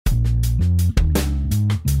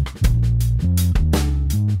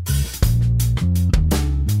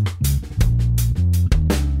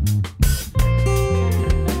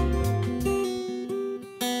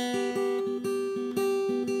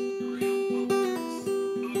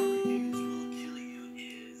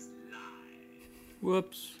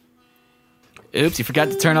Whoops. Oops, you forgot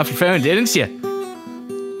to turn off your phone, didn't you?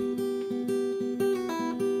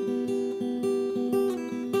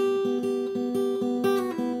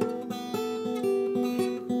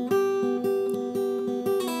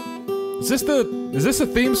 Is this a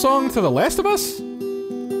theme song to The Last of Us?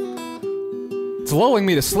 It's lulling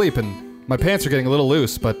me to sleep, and my pants are getting a little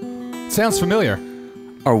loose, but it sounds familiar.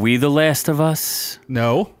 Are we The Last of Us?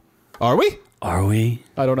 No. Are we? Are we?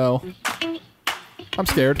 I don't know. I'm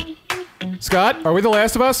scared. Scott, are we The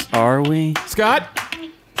Last of Us? Are we? Scott?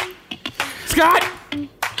 Scott!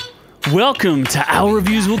 Welcome to Our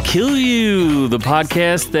Reviews Will Kill You, the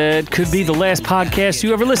podcast that could be the last podcast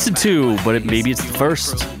you ever listened to, but maybe it's the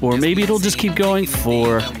first, or maybe it'll just keep going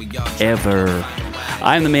forever.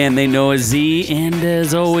 I'm the man they know as Z, and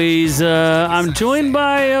as always, I'm joined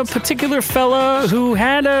by a particular fella who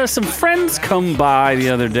had some friends come by the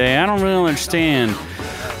other day. I don't really understand.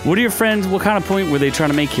 What are your friends, what kind of point were they trying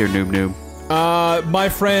to make here, Noob Noob? My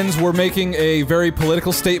friends were making a very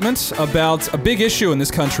political statement about a big issue in this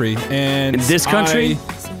country, and in this country?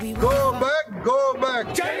 Go back, go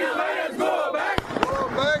back. China miners, go back. Go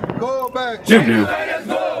back, go back. Noob Noob.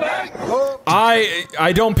 Go back. Go,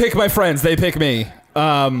 I don't pick my friends, they pick me.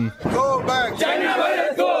 go back. China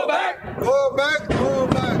virus, go back! Go back, go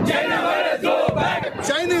back. China virus, go back!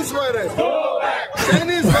 Chinese virus. Go back!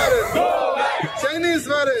 Chinese virus. Go back! Chinese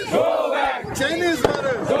virus. Go back! Chinese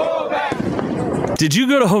virus. Go back! Did you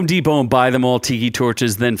go to Home Depot and buy them all tiki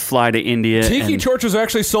torches, then fly to India? Tiki and... torches are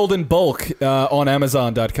actually sold in bulk on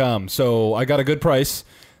Amazon.com, so I got a good price.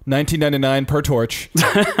 $19.99 per torch.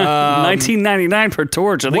 $19.99 per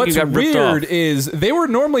torch. I think What's you got ripped weird off. is they were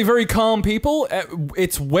normally very calm people.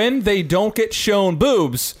 It's when they don't get shown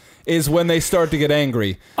boobs is when they start to get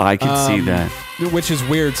angry. I can see that. Which is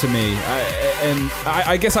weird to me.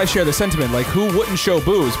 I guess I share the sentiment. Like, who wouldn't show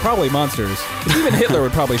boobs? Probably monsters. Even Hitler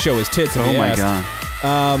would probably show his tits if Oh he my asked.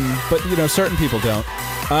 god. But, you know, certain people don't.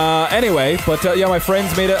 Anyway, yeah, my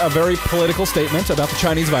friends made a very political statement about the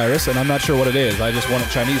Chinese virus, and I'm not sure what it is. I just wanted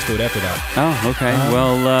Chinese food after that. Oh, okay.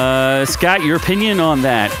 Well, Scott, your opinion on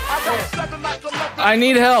that? I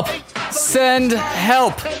need help. Send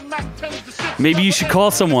help. Maybe you should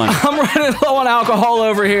call someone. I'm running low on alcohol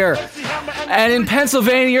over here. And in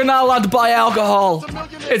Pennsylvania, you're not allowed to buy alcohol.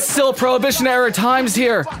 It's still prohibition era times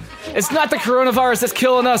here. It's not the coronavirus that's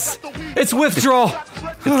killing us. It's withdrawal.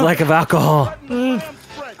 It's lack of alcohol.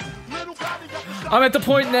 I'm at the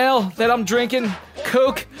point now that I'm drinking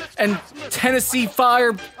Coke and Tennessee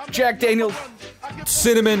Fire Jack Daniels.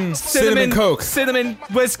 Cinnamon Coke. Cinnamon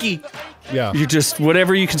whiskey. Yeah. You just,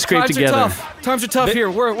 whatever you can scrape Times together. are tough. Times are tough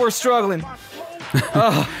here. We're struggling.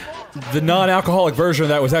 The non-alcoholic version of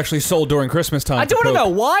that was actually sold during Christmas time. I don't for know.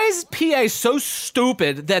 Coke. Why is PA so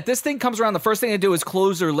stupid that this thing comes around, the first thing they do is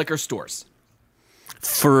close their liquor stores?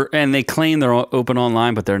 And they claim they're open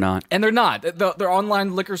online, but they're not. And they're not. They're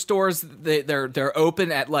online liquor stores. They're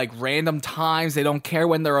open at like random times. They don't care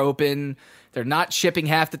when they're open. They're not shipping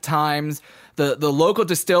half the times. The local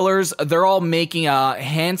distillers, they're all making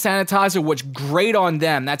hand sanitizer, which great on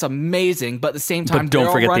them. That's amazing. But at the same time, But don't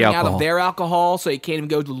they're forget all the running out alcohol. of their alcohol, so you can't even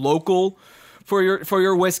go to local for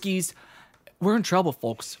your whiskeys. We're in trouble,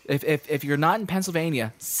 folks. If you're not in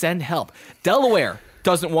Pennsylvania, send help. Delaware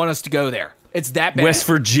doesn't want us to go there. It's that bad. West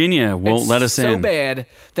Virginia won't let us so in. bad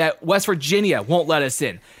that West Virginia won't let us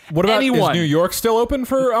in. What about, anyone? is New York still open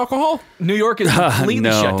for alcohol? New York is completely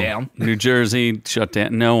No. shut down. New Jersey shut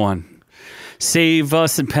down. No one. Save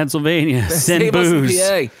us in Pennsylvania. Send Save us in booze.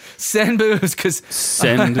 PA. Send booze, because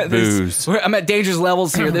Send booze. I'm at dangerous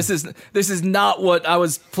levels here. This is not what I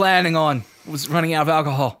was planning on. Was running out of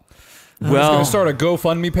alcohol. I'm going Well, to start a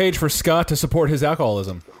GoFundMe page for Scott to support his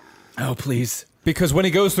alcoholism. Oh please. Because when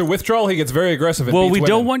he goes through withdrawal, he gets very aggressive. And well, beats we women.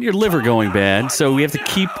 don't want your liver going bad, so we have to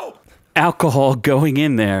keep alcohol going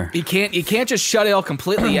in there. You can't just shut it all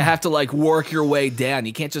completely. You have to like work your way down.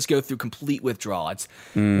 You can't just go through complete withdrawal.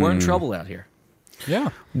 We're in trouble out here. Yeah.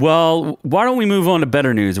 Well, why don't we move on to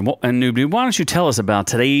better news? And Noob, why don't you tell us about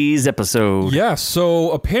today's episode? Yeah, so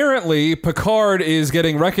apparently Picard is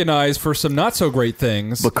getting recognized for some not so great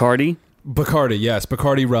things. Bacardi? Bacardi, yes.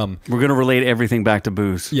 Bacardi rum. We're going to relate everything back to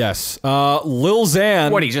booze. Yes. Lil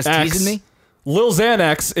Xan. What, he just X- teasing me? Lil Xan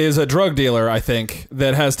X is a drug dealer, I think,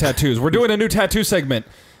 that has tattoos. We're doing a new tattoo segment.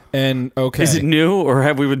 And okay. Is it new, or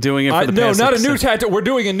have we been doing it for the no, past not a six new seconds? tattoo. We're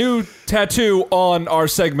doing a new tattoo on our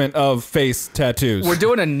segment of face tattoos. We're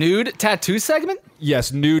doing a nude tattoo segment?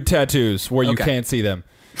 Yes, nude tattoos where you Okay. can't see them.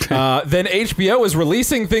 Then HBO is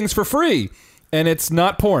releasing things for free, and it's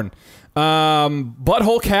not porn.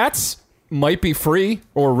 Butthole Cats might be free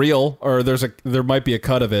or real, or there might be a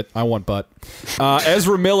cut of it. I want butt.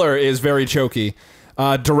 Ezra Miller is very choky.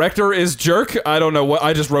 Director is jerk. I don't know what.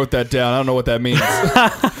 I just wrote that down. I don't know what that means.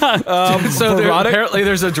 So apparently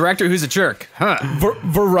there's a director who's a jerk. Huh.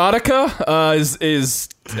 Veronica is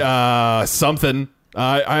something.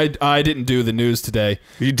 I didn't do the news today.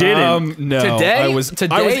 You didn't? No.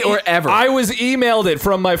 Today or ever? I was emailed it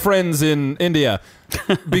from my friends in India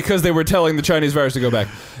because they were telling the Chinese virus to go back.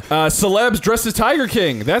 Celebs dressed as Tiger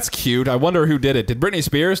King. That's cute. I wonder who did it. Did Britney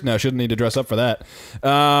Spears? No, shouldn't need to dress up for that.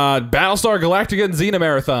 Battlestar Galactica and Xena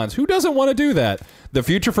marathons. Who doesn't want to do that? The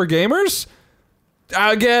future for gamers?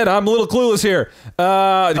 Again, I'm a little clueless here.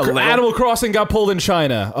 Animal Crossing got pulled in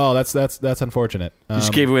China. Oh, that's unfortunate. You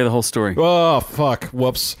just gave away the whole story. Oh, fuck.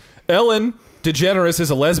 Whoops. Ellen DeGeneres is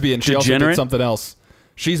a lesbian. She also did something else.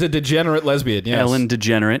 She's a degenerate lesbian, yes. Ellen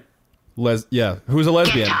DeGenerate. Who's a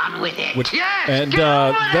lesbian. Get on with it. That's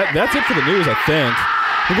it for the news, I think.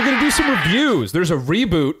 And we're going to do some reviews. There's a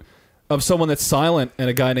reboot of Someone That's Silent and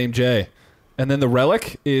a guy named Jay. And then The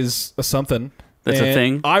Relic is a something. That's a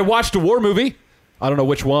thing? I watched a war movie. I don't know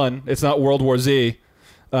which one. It's not World War Z.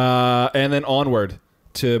 And then onward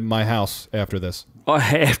to my house after this.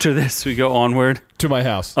 After this, we go onward. To my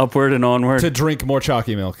house. Upward and onward. To drink more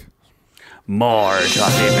chalky milk. More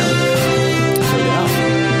chalky milk. So,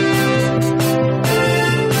 yeah.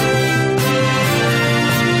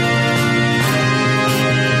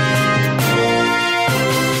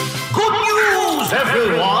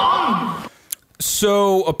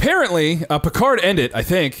 So apparently, Picard ended, I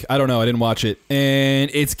think. I don't know. I didn't watch it.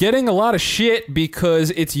 And it's getting a lot of shit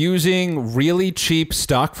because it's using really cheap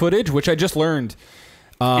stock footage, which I just learned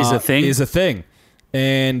is a thing.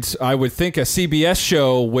 And I would think a CBS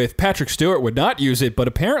show with Patrick Stewart would not use it, but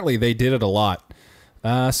apparently they did it a lot.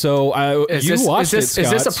 Watched it, Scott.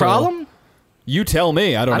 Is this a problem? You tell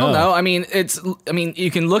me. I don't know. I mean,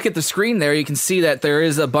 you can look at the screen there. You can see that there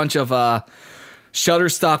is a bunch of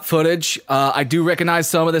Shutterstock footage. I do recognize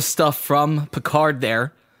some of this stuff from Picard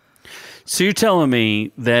there. So you're telling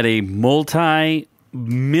me that a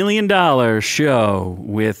multi-million-dollar show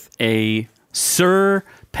with a Sir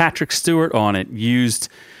Patrick Stewart on it used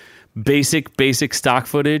basic stock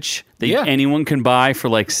footage that anyone can buy for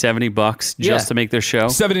like $70 just to make their show?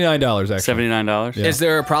 $79, actually. $79? Yeah. Is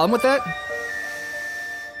there a problem with that?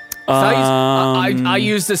 I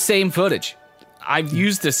use the same footage. I've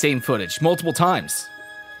used the same footage multiple times.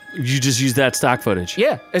 You just use that stock footage?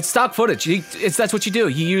 Yeah, it's stock footage. That's what you do.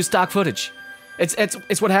 You use stock footage.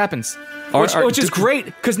 It's what happens. Which is great,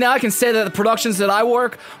 because now I can say that the productions that I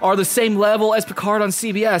work are the same level as Picard on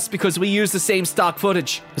CBS because we use the same stock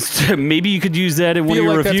footage. Maybe you could use that in one of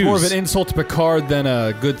your reviews. That's more of an insult to Picard than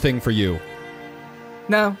a good thing for you.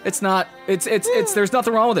 No, it's not. It's there's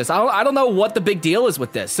nothing wrong with this. I don't know what the big deal is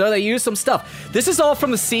with this. So they use some stuff. This is all from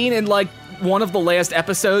the scene in like one of the last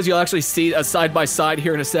episodes. You'll actually see a side by side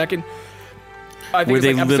here in a second. I think where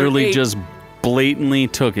they like literally 8. just blatantly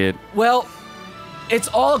took it. Well, it's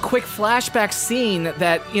all a quick flashback scene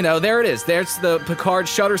that, there it is. There's the Picard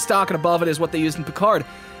Shutterstock, and above it is what they used in Picard.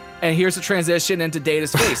 And here's the transition into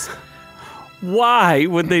Data's face. Why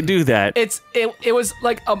would they do that? It was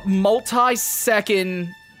like a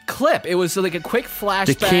multi-second clip. It was like a quick flashback.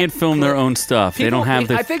 They can't film their own stuff. They don't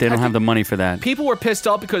have the money for that. People were pissed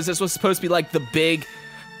off because this was supposed to be like the big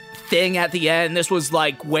thing at the end. This was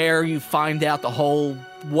like where you find out the whole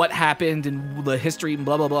what happened and the history and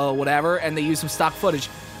blah blah blah whatever, and they used some stock footage.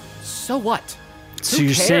 So what? So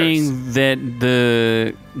you're saying that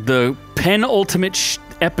the penultimate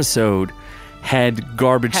episode had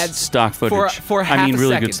garbage stock footage for half a really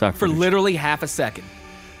second, good stock footage. For literally half a second.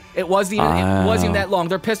 It wasn't even that long.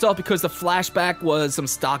 They're pissed off because the flashback was some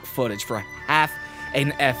stock footage for half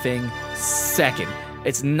an effing second.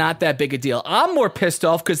 It's not that big a deal. I'm more pissed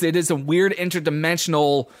off because they did some weird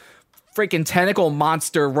interdimensional freaking tentacle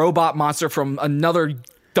monster, robot monster from another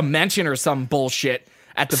dimension or some bullshit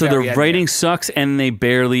at the very end. So the writing sucks and they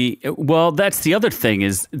barely... Well, that's the other thing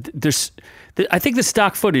is I think the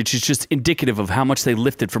stock footage is just indicative of how much they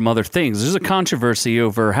lifted from other things. There's a controversy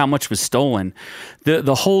over how much was stolen.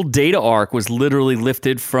 The whole Data arc was literally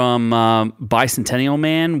lifted from Bicentennial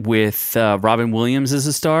Man with Robin Williams as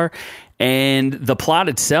a star, and the plot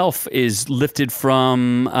itself is lifted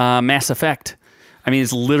from Mass Effect. I mean,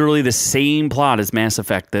 it's literally the same plot as Mass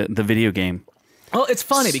Effect, the video game. Well, it's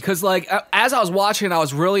funny because, like, as I was watching, I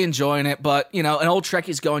was really enjoying it, but, an old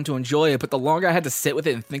Trekkie's going to enjoy it, but the longer I had to sit with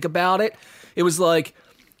it and think about it, it was like,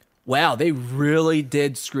 wow, they really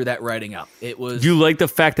did screw that writing up. It was... You like the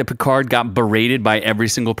fact that Picard got berated by every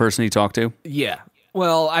single person he talked to? Yeah.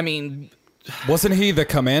 Well, I mean... Wasn't he the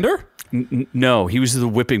commander? No, he was the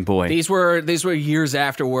whipping boy. These were years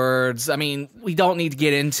afterwards. I mean, we don't need to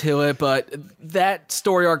get into it, but that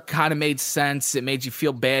story arc kind of made sense. It made you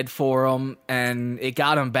feel bad for him, and it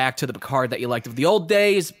got him back to the Picard that you liked of the old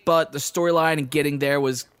days. But the storyline and getting there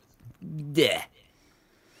was, bleh.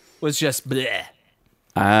 Was just bleh.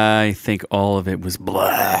 I think all of it was blah.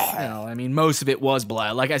 Well, I mean, most of it was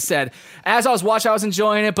blah. Like I said, as I was watching, I was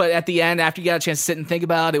enjoying it, but at the end, after you got a chance to sit and think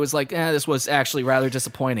about it, it was like, this was actually rather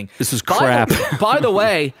disappointing. This was crap. By the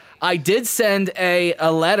way, I did send a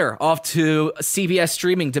letter off to CBS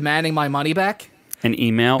Streaming demanding my money back. An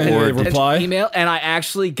email And or they reply? An email, and I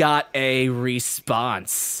actually got a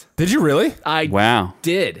response. Did you really? I Wow.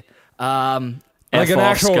 did. Like F an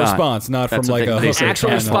off actual Scott. response, not That's from what like they a say. Actual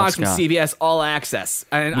F off response from Scott. CBS All Access,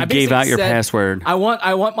 and I You basically gave out your said, password. I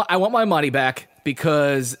want my money back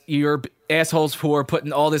because you're assholes for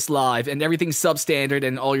putting all this live and everything's substandard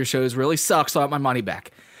and all your shows really suck. So I want my money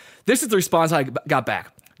back. This is the response I got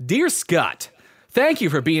back. Dear Scott, thank you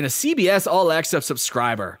for being a CBS All Access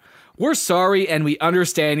subscriber. We're sorry and we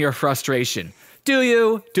understand your frustration. Do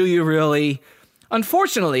you? Do you really?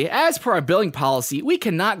 Unfortunately, as per our billing policy, we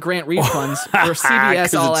cannot grant refunds for 'Cause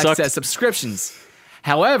CBS it All sucks. Access subscriptions.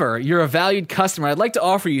 However, you're a valued customer. I'd like to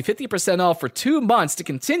offer you 50% off for 2 months to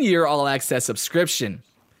continue your All Access subscription.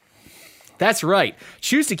 That's right.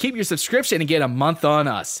 Choose to keep your subscription and get a month on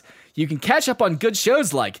us. You can catch up on good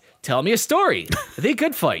shows like Tell Me a Story, The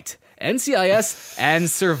Good Fight, NCIS, and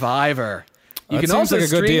Survivor. You That can seems also like a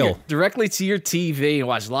good stream deal. directly to your TV and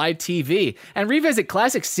watch live TV and revisit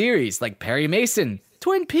classic series like Perry Mason,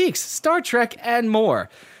 Twin Peaks, Star Trek, and more.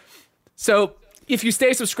 So if you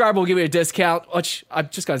stay a subscriber, we'll give you a discount, which I'm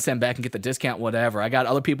just going to send back and get the discount, whatever. I got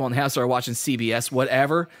other people in the house that are watching CBS,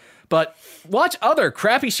 whatever. But watch other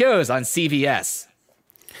crappy shows on CBS.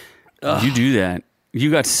 You do that. You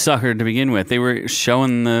got suckered to begin with. They were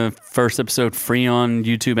showing the first episode free on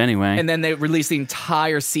YouTube anyway. And then they released the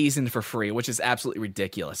entire season for free, which is absolutely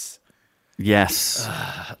ridiculous. Yes.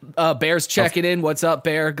 Bear's checking in. What's up,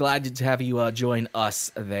 Bear? Glad to have you join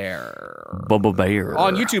us there. Bubba Bear.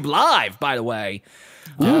 On YouTube Live, by the way.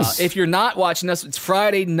 If you're not watching us, it's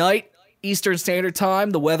Friday night, Eastern Standard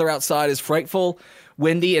Time. The weather outside is frightful.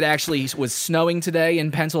 Windy. It actually was snowing today in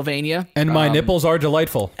Pennsylvania. And my nipples are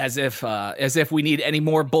delightful. As if we need any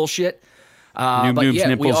more bullshit. Noob But Noob's yeah, we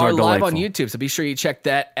nipples are are live on delightful. YouTube, so be sure you check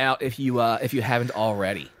that out if you haven't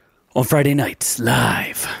already. On Friday nights,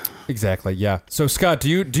 live. Exactly, yeah. So Scott, do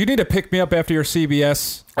you need to pick me up after your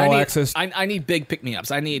CBS All Access? I need big pick me ups.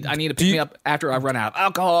 I need to pick you- me up after I run out of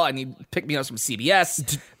alcohol. I need pick me ups from CBS.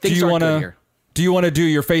 do Things you aren't want good to here. do you want to do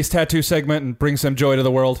your face tattoo segment and bring some joy to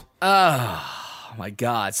the world? Oh my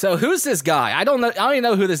god! So who's this guy? I don't know. I don't even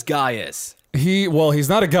know who this guy is. He's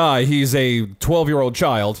not a guy. He's a 12-year-old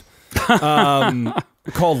child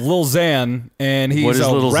called Lil Xan, and he's What does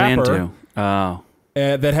a Little rapper Xan do? Oh.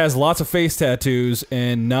 that has lots of face tattoos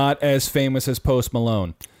and not as famous as Post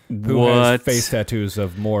Malone, who has What? face tattoos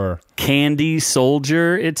of more. Candy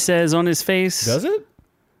Soldier, it says on his face. Does it?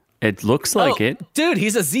 It looks like Oh, it. dude.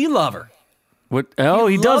 He's a Z lover. What? Oh,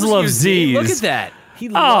 he does Loves love you, Z. Z's. Look at that. He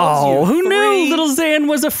loves Oh, you. who knew Three- Little Xan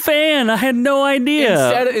was a fan? I had no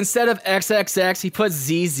idea. Instead of XXX, he puts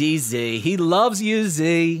ZZZ. He loves you,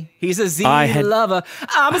 Z. He's a Z I had- lover.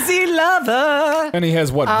 I'm a Z lover. And he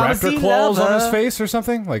has what, I'm a raptor Z claws on his lover. face or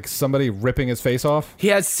something? Like somebody ripping his face off? He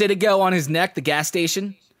has Citigo on his neck, the gas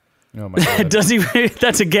station. Oh my god. Does he?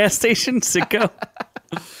 That's a gas station, sicko.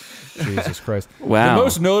 Jesus Christ. Wow. The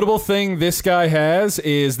most notable thing this guy has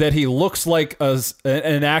is that he looks like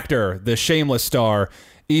an actor, the Shameless star,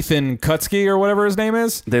 Ethan Kutsky or whatever his name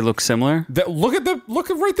is. They look similar. Look at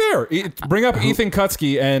right there. Bring up Ethan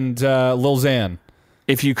Kutsky and Lil Xan.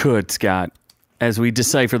 If you could, Scott, as we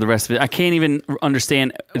decipher the rest of it, I can't even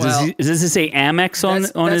understand. Well, does this say Amex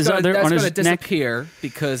on his gonna, other that's on his gonna neck? disappear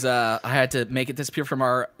because I had to make it disappear from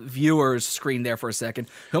our viewers' screen there for a second.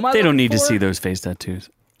 Who am I They don't looking need to for? see those face tattoos.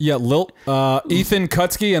 Yeah, Ethan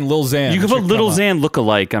Kutsky and Lil Xan. You can It put should Little come up. Xan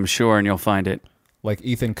look-alike, I'm sure, and you'll find it. Like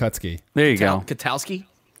Ethan Kutsky. There you go. Katowski?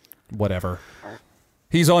 Whatever.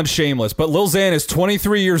 He's on Shameless. But Lil Xan is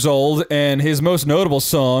 23 years old, and his most notable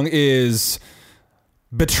song is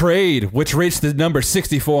Betrayed, which reached the number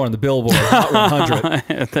 64 on the Billboard Hot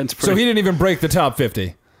 100. That's So pretty. he didn't even break the top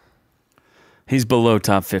 50. He's below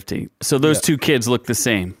top 50. So those two kids look the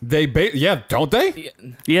same. Yeah, don't they?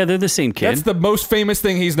 Yeah, they're the same kid. That's the most famous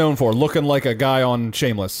thing he's known for, looking like a guy on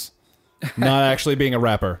Shameless, not actually being a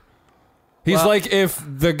rapper. He's Well- like if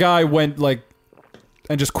the guy went like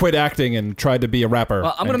and just quit acting and tried to be a rapper.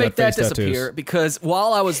 Well, I'm going going to to make that disappear because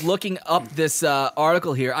while I was looking up this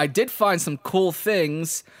article here, I did find some cool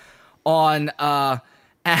things on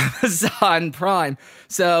Amazon Prime.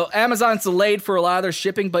 So Amazon's delayed for a lot of their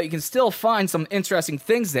shipping, but you can still find some interesting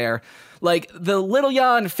things there, like the Little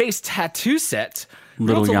Jan face tattoo set.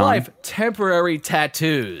 Little Real to Jan. life temporary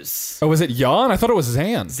tattoos. Oh, was it Jan? I thought it was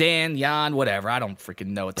Zan. Zan, Jan, whatever. I don't freaking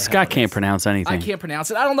know what the hell Scott it can't is. pronounce anything. I can't pronounce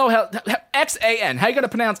it. I don't know how X-A-N. How you gonna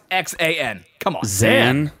pronounce X-A-N? Come on.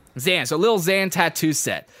 Zan? Zan. So little Zan tattoo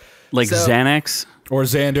set. Like So- Xanax Or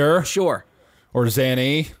Xander. Sure. Or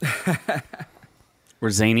Zanny. or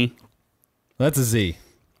Zany. That's a Z.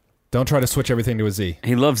 Don't try to switch everything to a Z.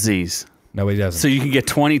 He loves Z's. No, he doesn't. So you can get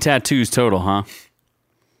 20 tattoos total, huh?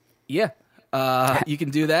 Yeah. You can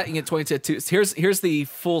do that. You can get 20 tattoos. Here's the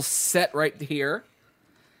full set right here.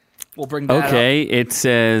 We'll bring that up. Okay, it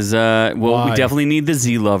says, well, Why? we definitely need the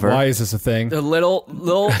Z lover. Why is this a thing? The little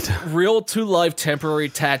real to life temporary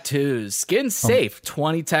tattoos. Skin safe.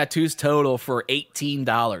 20 tattoos total for $18.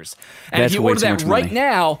 And That's if you way order too that much right money.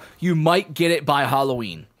 now, you might get it by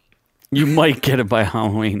Halloween. You might get it by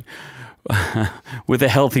Halloween with a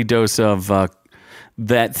healthy dose of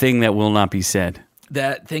that thing that will not be said.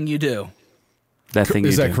 That thing you do. That thing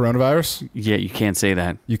Is you that do. coronavirus? Yeah, you can't say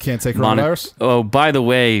that. You can't say Moni- coronavirus? Oh, by the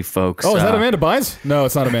way, folks. Oh, is that Amanda Bynes? No,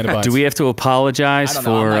 it's not Amanda Bynes. Do we have to I apologize don't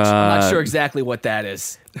know. for I'm not sure exactly what that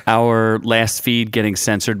is. our last feed getting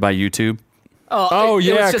censored by YouTube? Oh, it was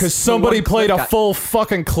yeah, just because the somebody one played clip a got- full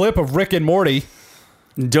fucking clip of Rick and Morty.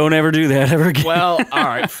 Don't ever do that ever again. Well, all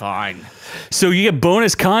right, fine. So you get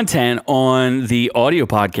bonus content on the audio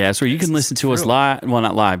podcast where you can listen to us live. Well,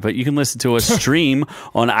 not live, but you can listen to us stream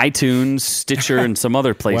on iTunes, Stitcher, and some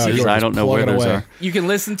other places. you're I just don't know where plugging those away. are. You can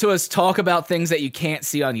listen to us talk about things that you can't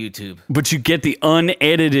see on YouTube. But you get the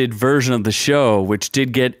unedited version of the show, which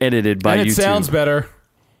did get edited by And it YouTube. sounds better.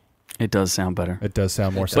 It does sound better. It does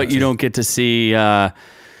sound more But sexy. you don't get to see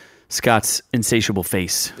Scott's insatiable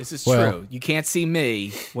face. This is Well- true. You can't see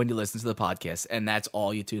me when you listen to the podcast, and that's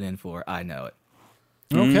all you tune in for. I know it.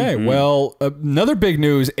 Okay, well, another big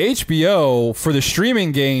news. HBO, for the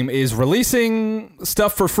streaming game, is releasing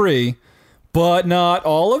stuff for free, but not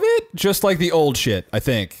all of it. Just like the old shit, I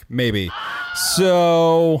think. Maybe.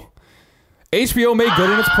 So, HBO made good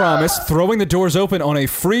on its promise, throwing the doors open on a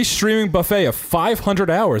free streaming buffet of 500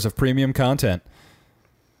 hours of premium content.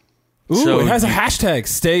 Ooh, So it has a you- hashtag,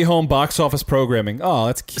 stay home box office programming. Oh,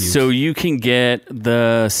 that's cute. So you can get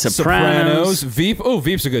the Sopranos. Veep. Oh,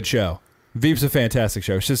 Veep's a good show. Veep's a fantastic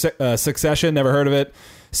show. Succession, never heard of it.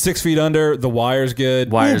 6 Feet Under, The Wire's good.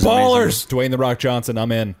 Wire's Ooh, Ballers. Dwayne The Rock Johnson,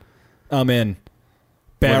 I'm in.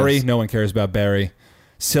 Barry, else? no one cares about Barry.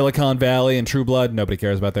 Silicon Valley and True Blood, nobody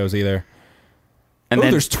cares about those either. And Oh,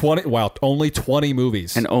 then there's 20. Wow, only 20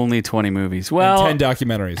 movies and only 20 movies. Well, and 10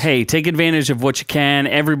 documentaries. hey, take advantage of what you can.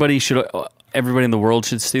 Everybody in the world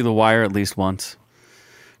should see The Wire at least once,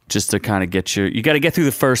 just to kind of get you got to get through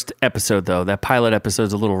the first episode though. That pilot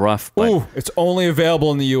episode's a little rough. But Ooh, it's only available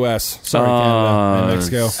in the U.S. Sorry, Canada and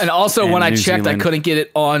Mexico. And also, And when I New checked, Zealand. I couldn't get it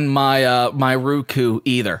on my Roku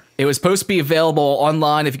either. It was supposed to be available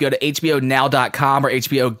online if you go to HBONow.com or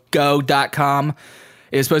HBOGo.com.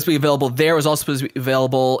 It was supposed to be available there. It was also supposed to be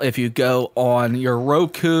available if you go on your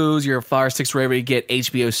Rokus, your Fire Sticks, wherever you get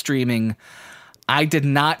HBO streaming. I did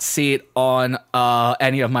not see it on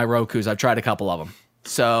any of my Rokus. I've tried a couple of them.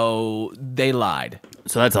 So they lied.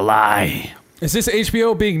 so that's a lie. Is this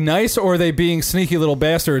HBO being nice, or are they being sneaky little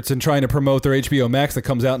bastards and trying to promote their HBO Max that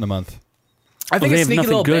comes out in a month? I think they it's have sneaky nothing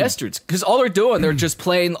little good. bastards because all they're doing, they're just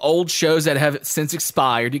playing old shows that have since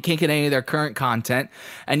expired. You can't get any of their current content,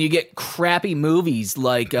 and you get crappy movies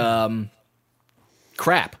like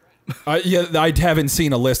crap. Yeah, I haven't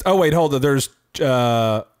seen a list. Oh wait, hold on. There's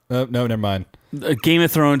no, never mind. Game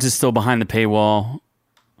of Thrones is still behind the paywall.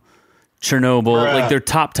 Chernobyl, like their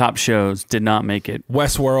top shows, did not make it.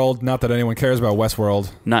 Westworld. Not that anyone cares about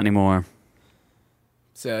Westworld. Not anymore.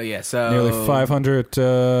 So yeah, so Nearly 500.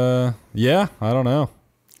 Yeah, I don't know.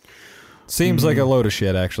 Seems like a load of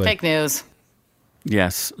shit, actually. Fake news.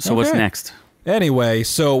 Yes. So what's Okay. next? Anyway,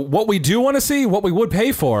 so what we do want to see, what we would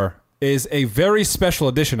pay for, is a very special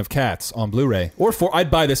edition of Cats on Blu-ray. I'd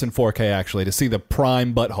buy this in 4K actually to see the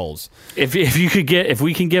prime buttholes. If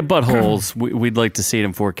we can get buttholes, we'd like to see it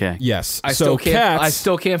in 4K. Yes. I so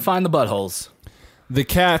still can't find the buttholes. the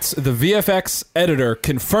VFX editor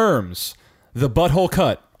confirms the butthole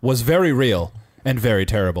cut was very real and very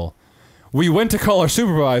terrible. We went to call our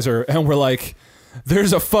supervisor and we're like,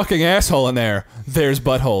 "There's a fucking asshole in there. There's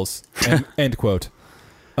buttholes." End quote.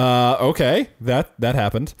 Okay, that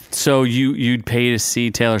happened. So you'd pay to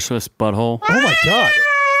see Taylor Swift's butthole, Oh my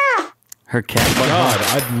god. her cat butthole.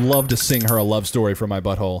 God, I'd love to sing her a love story from my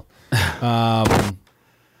butthole.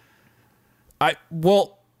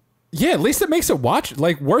 Yeah, at least it makes it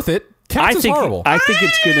worth it. Cats is horrible. I think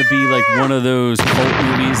it's going to be like one of those cult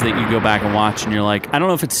movies that you go back and watch, and you're like, I don't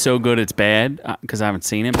know if it's so good it's bad because I haven't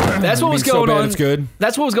seen it. But That's what was so going bad on. it's good.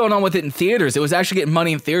 That's what was going on with it in theaters. It was actually getting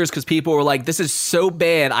money in theaters because people were like, "This is so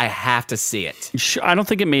bad, I have to see it." I don't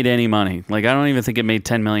think it made any money. Like, I don't even think it made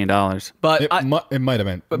 $10 million. But It might have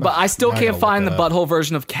been. but I still can't gotta find the look that up. butthole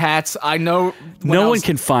version of Cats. I know No one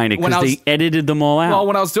can find it when because I was- they edited them all out. Well,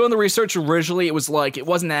 when I was doing the research originally, it was like it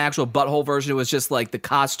wasn't an actual butthole version. It was just like the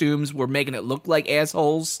costumes were making it look like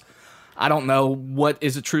assholes. I don't know what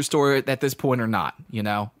is a true story at this point or not. You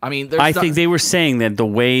know, I mean, I think they were saying that the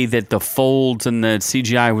way that the folds and the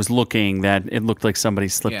CGI was looking, that it looked like somebody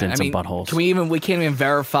slipped in some buttholes. We can't even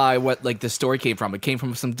verify what like the story came from. It came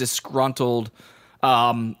from some disgruntled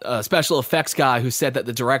special effects guy who said that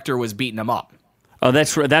the director was beating him up. Oh,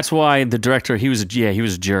 that's why the director, he was a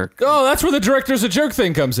jerk. Oh, that's where the director's a jerk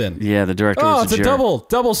thing comes in. Yeah, the director Oh, was it's a a jerk.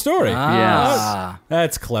 double story. Yes.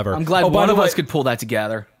 That's clever. I'm glad by one the of way, us could pull that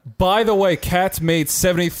together. By the way, Cats made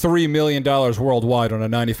 $73 million worldwide on a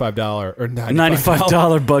 $95 or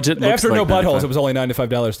 $95 budget. Looks After like no buttholes, 95. it was only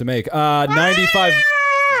 $95 to make. 95.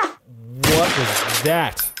 What was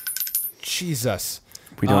that? Jesus.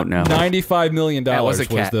 We don't know. $95 million That was was a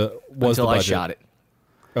cat the until I budget. shot it.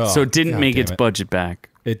 Oh, So it didn't God make damn its it. budget back.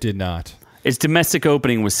 It did not. Its domestic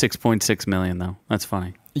opening was $6.6 million, though. That's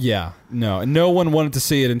funny. Yeah, no one wanted to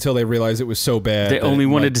see it until they realized it was so bad. They that only it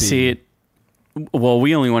wanted might to be- see it. Well,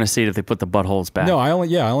 we only want to see it if they put the buttholes back. No, I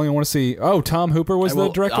only want to see. Oh, Tom Hooper was the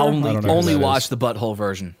director. I don't know who Only that is. watch the butthole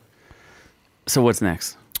version. So what's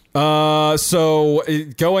next?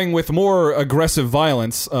 Going with more aggressive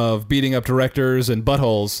violence of beating up directors and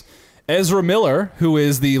buttholes, Ezra Miller, who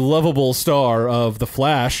is the lovable star of The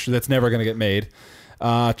Flash that's never going to get made,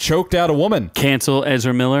 choked out a woman. Cancel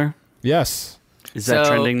Ezra Miller? Yes. Is that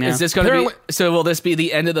trending now? Is this going to be? Apparently- So will this be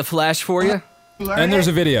the end of the Flash for you? And there's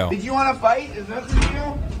a video. Did you want to fight? Is that the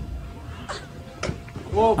deal?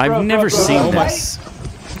 Whoa, bro, I've never bro, bro, seen bro. this.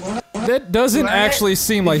 That doesn't actually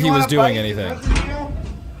seem like Did he you was wanna doing fight? anything. Is that the deal?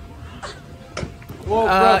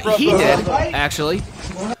 Whoa, bro, He bro, did fight? actually.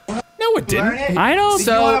 No, it Learn didn't. it? I don't- Did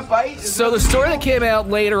you wanna So, fight? Is so that the story that came out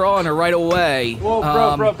later on or right away.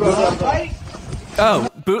 Whoa, bro, fight? Oh,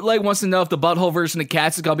 Bootleg wants to know if the butthole version of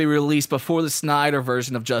Cats is going to be released before the Snyder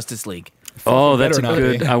version of Justice League. Oh, that's a better not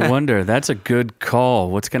good. be. I wonder. That's a good call.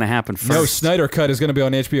 What's going to happen first? No, Snyder Cut is going to be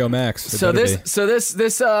on HBO Max. It So better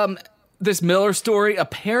be. this Miller story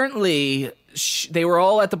apparently they were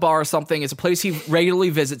all at the bar or something. It's a place he regularly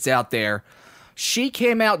visits out there. She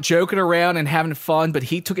came out joking around and having fun, but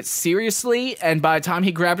he took it seriously. And by the time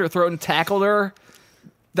he grabbed her throat and tackled her,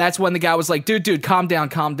 that's when the guy was like, "Dude, calm down."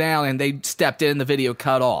 And they stepped in. The video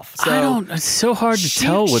cut off. So I don't. It's so hard to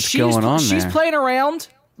tell what's she's- going on She's there. playing around,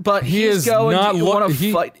 but He he's is going. not Do you look- want to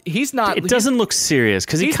he- fight? He's not. It doesn't look serious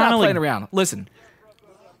because he He's kind not of playing like. around. Listen.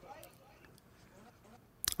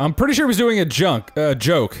 I'm pretty sure he was doing a joke.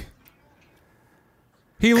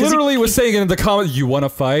 He literally was saying in the comment, "You want to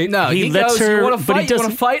fight?" No, He he lets goes, her- you want to but he fight, you want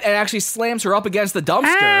doesn't- to fight, and actually slams her up against the dumpster.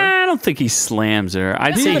 I don't think he slams her.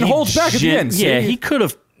 I'd He say even holds back at the end, Yeah, see? he could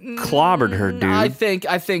have clobbered her, dude. I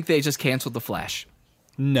think they just canceled the Flash.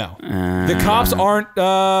 No. The cops aren't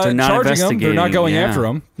They're not charging him. They're investigating. not going yeah. after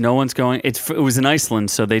him. No one's going. It was in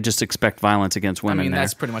Iceland, so they just expect violence against I women mean, there.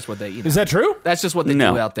 that's pretty much what they. Is that true? That's just what they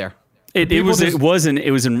No. do out there. It people was. just-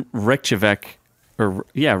 It was in Reykjavik,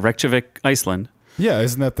 Reykjavik, Iceland. Yeah,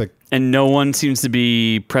 isn't that the... And no one seems to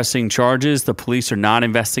be pressing charges. The police are not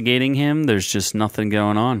investigating him. There's just nothing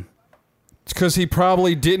going on. It's because he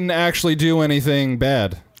probably didn't actually do anything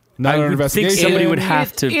bad. Not I an would think investigation. somebody would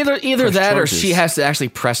have to either press that charges. or she has to actually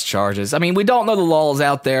press charges. I mean, we don't know the laws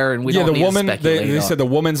out there, and we Yeah, don't the need woman, to speculate. they on- said the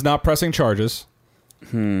woman's not pressing charges.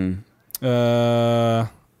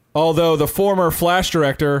 Although the former Flash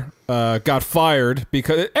director got fired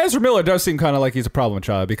because Ezra Miller does seem kind of like he's a problem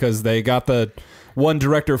child because they got the one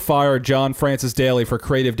director fired, John Francis Daly, for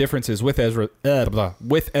creative differences with Ezra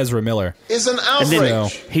Miller. It's an And then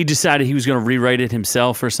outrage. he decided he was going to rewrite it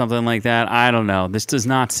himself or something like that. I don't know. This does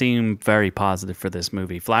not seem very positive for this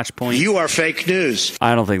movie. Flashpoint. You are fake news.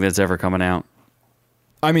 I don't think that's ever coming out.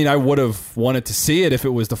 I mean, I would have wanted to see it if it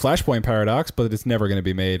was the Flashpoint paradox, but it's never going to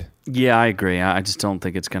be made. Yeah, I agree. I just don't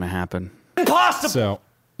think it's going to happen. So,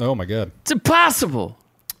 oh my god. It's impossible.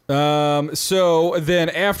 So then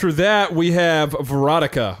after that, we have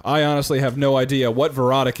Veronica. I honestly have no idea what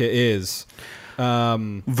Veronica is.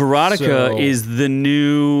 Veronica So- is the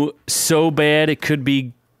new so bad it could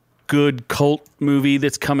be good cult movie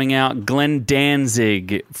that's coming out. Glenn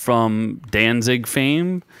Danzig from Danzig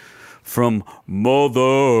fame, from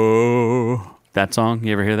Mother. That song,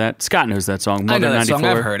 you ever hear that? Scott knows that song. I Mother know that 94. song.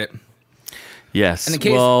 I've heard it. Yes. And in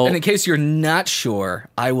case, well, and in case you're not sure,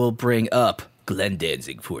 I will bring up Glenn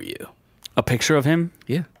Danzig for you. a picture of him.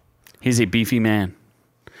 Yeah. He's a beefy man.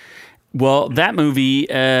 Well, that movie,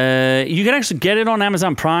 you can actually get it on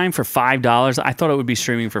Amazon Prime for $5. I thought it would be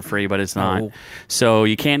streaming for free, but it's not. Oh. So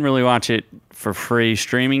you can't really watch it for free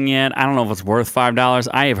streaming yet. I don't know if it's worth $5.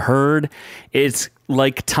 I have heard it's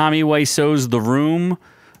like Tommy Wiseau's The Room,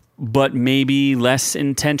 but maybe less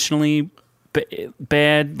intentionally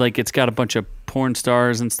bad. Like it's got a bunch of porn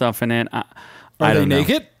stars and stuff in it. I Are they don't know.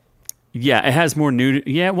 naked? Yeah, it has more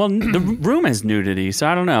nudity. Yeah, well, The Room has nudity, so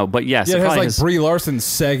I don't know. But yes, Yeah, it has probably like Brie Larson's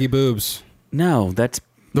saggy boobs. No, that's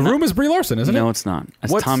The Room is Brie Larson, isn't no, it? it's not.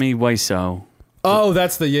 It's What's- Tommy Wiseau. Oh,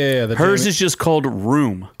 that's the the Hers Jamie- is just called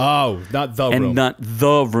Room, Oh, not The and Room. not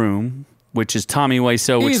The Room, which is Tommy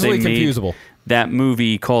Wiseau, which Easily they made confusable. that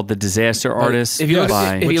movie called The Disaster Artist. If you look,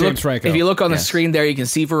 by, if With you James look, Franco. if you look on the Yes. screen there, you can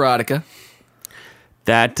see Veronica.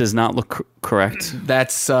 that does not look correct.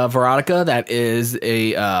 That's Veronica. That is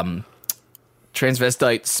a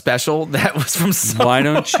transvestite special that was from some. Why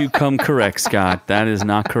don't you come correct, Scott? That is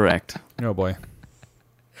not correct. Oh boy.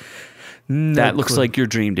 That looks like your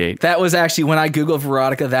dream date. That was actually when I googled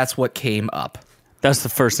Veronica. That's what came up. That's the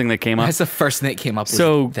first thing that came up. That's the first thing that came up. Was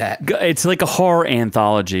So that it's like a horror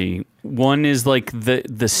anthology. One is like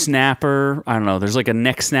the snapper. I don't know. There's like a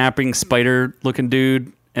neck snapping spider looking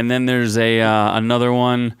dude, and then there's a another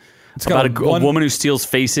one got about a one- woman who steals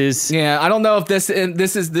faces. Yeah, I don't know if this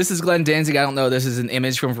is Glenn Danzig. I don't know if this is an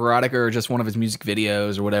image from Veronica or just one of his music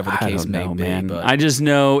videos or whatever the I case don't may know, be. man. But I just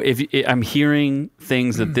know if I'm hearing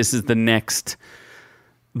things that this is the next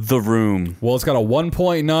The Room. Well, it's got a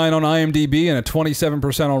 1.9 on IMDb and a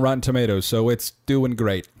 27% on Rotten Tomatoes, so it's doing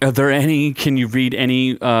great. Are there any? Can you read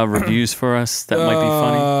any reviews for us that might be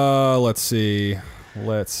funny? Let's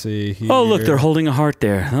see. Here. Oh, look, they're holding a heart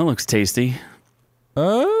there. That looks tasty.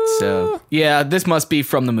 so yeah, this must be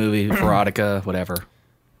from the movie Veronica, whatever.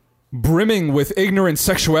 Brimming with ignorant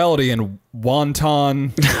sexuality and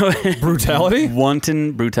wanton brutality?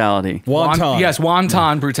 Wanton brutality. Wonton. Yes,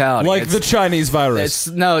 wonton brutality. Like It's- the Chinese virus.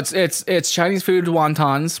 It's Chinese food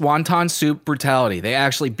wontons, wonton soup brutality. They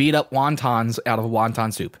actually beat up wontons out of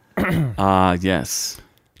wonton soup. Yes.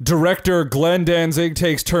 Director Glenn Danzig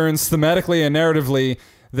takes turns thematically and narratively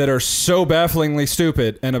that are so bafflingly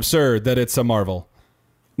stupid and absurd that it's a marvel.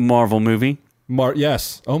 Marvel movie.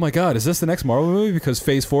 Yes. Oh my God, is this the next Marvel movie because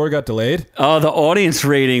Phase 4 got delayed? Oh, the audience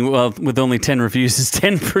rating, well, with only 10 reviews, is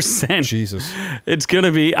 10%. Jesus. It's going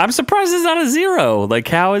to be, I'm surprised it's not a 0. Like,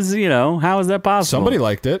 how is that possible? Somebody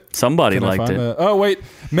liked it. Somebody Can I liked find it. Oh, wait.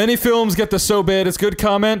 Many films get the so bad it's good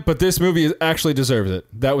comment, but this movie actually deserves it.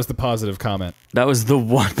 That was the positive comment. That was the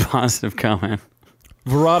one positive comment.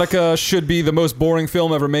 Veronica should be the most boring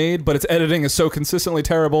film ever made, but its editing is so consistently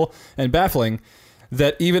terrible and baffling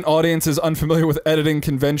that even audiences unfamiliar with editing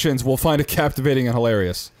conventions will find it captivating and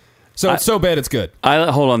hilarious. So it's so bad it's good.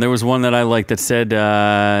 Hold on. There was one that I liked that said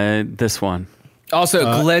this one. Also,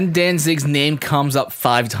 Glenn Danzig's name comes up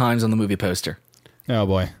 5 times on the movie poster. Oh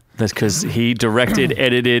boy. That's because he directed,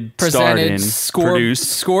 edited, starred in, produced.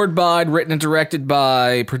 scored by, written and directed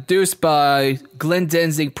by, produced by. Glenn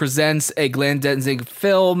Danzig presents a Glenn Danzig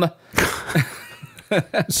film.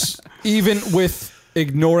 Even with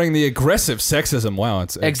ignoring the aggressive sexism. Wow,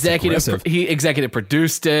 it's aggressive. He executive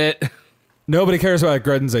produced it. Nobody cares about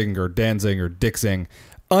Danzig or Dixing.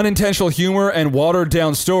 Unintentional humor and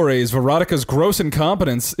watered-down stories, Veronica's gross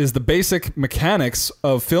incompetence is the basic mechanics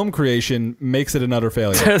of film creation makes it an utter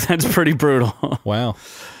failure. That's pretty brutal. Wow.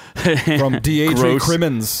 From D.H.A. Gross.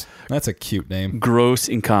 Crimmins. That's a cute name. Gross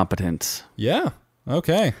incompetence. Yeah.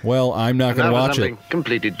 Okay. Well, I'm not going to watch it.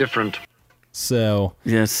 Completely different. So,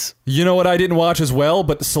 Yes. you know what I didn't watch as well,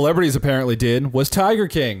 but the celebrities apparently did, was Tiger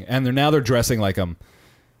King. And they're dressing like him.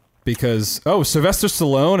 Because, Sylvester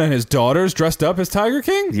Stallone and his daughters dressed up as Tiger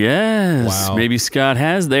King? Yes. Wow. Maybe Scott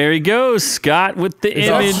has. There he goes. Scott with the Is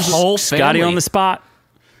that image. whole Scotty family? on the spot.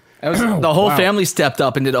 That was, the whole family stepped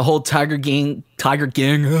up and did a whole Tiger Gang.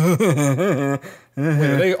 Wait,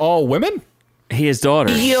 are they all women? He has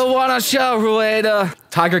daughters. You wanna show a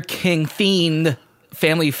Tiger King themed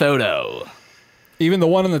family photo? Even the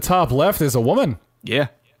one in the top left is a woman. Yeah.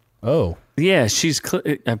 Oh. Yeah, she's.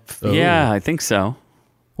 Yeah, I think so.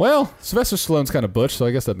 Well, Sylvester Stallone's kind of butch, so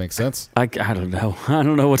I guess that makes sense. I don't know. I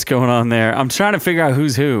don't know what's going on there. I'm trying to figure out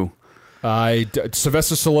who's who.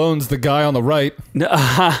 Sylvester Stallone's the guy on the right. No.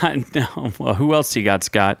 Well, who else you got,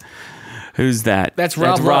 Scott? Who's that? That's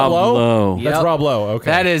Rob Lowe. Yep. That's Rob Lowe. Okay.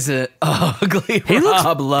 That is an ugly He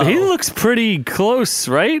Rob Lowe. He looks pretty close,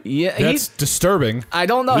 right? Yeah, That's disturbing. I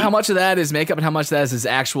don't know how much of that is makeup and how much of that is his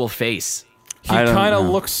actual face. He I don't kind of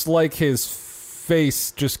know. looks like his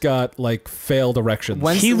face just got like failed erections.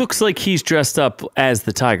 He looks like he's dressed up as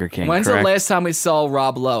the Tiger King. When's correct? the last time we saw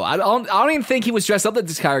Rob Lowe? I don't even think he was dressed up as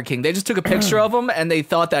the Tiger King. They just took a picture of him and they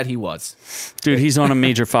thought that he was. Dude, he's on a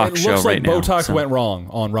major Fox It show looks like right now. Botox so- went wrong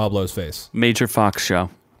on Rob Lowe's face. Major Fox show.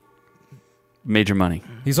 Major money.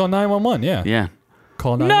 He's on 911. Yeah. Yeah.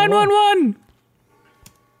 Call 911. 911.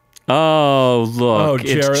 Oh, look.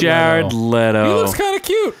 It's Jared Leto. He looks kind of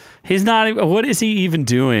cute. He's not even, what is he even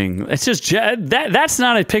doing? It's just, that's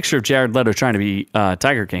not a picture of Jared Leto trying to be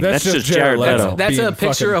Tiger King. That's That's just just Jared Jared Leto. Leto. That's a Being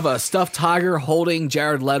picture fucking- of a stuffed tiger holding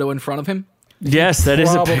Jared Leto in front of him. Yes, that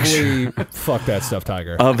is a picture Probably fuck that stuff,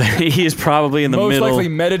 Tiger. of, he is probably in the Most middle. likely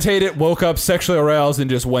meditated, woke up sexually aroused,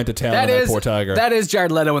 and just went to town on that poor Tiger. That is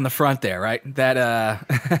Jared Leto in the front there, right? That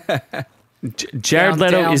Jared down,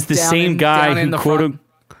 Leto down, is the down same in- guy down in who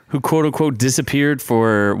the quote unquote disappeared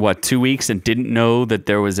for what 2 weeks and didn't know that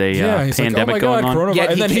there was a he's pandemic like, oh my going God, on. coronavirus. Yet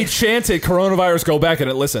And he then he can't- chanted coronavirus, go back, and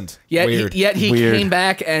it listened. yet Weird. he Weird. came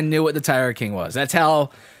back and knew what the Tiger King was. That's how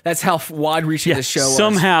wide reaching Yeah, this show was.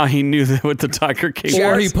 somehow he knew that what the Tiger King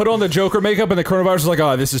Or was. he put on the Joker makeup, and the coronavirus was like,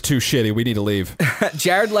 oh, this is too shitty. We need to leave.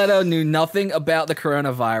 Jared Leto knew nothing about the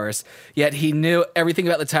coronavirus, yet he knew everything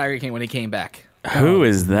about the Tiger King when he came back. Who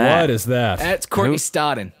is that? What is that? That's Courtney Who?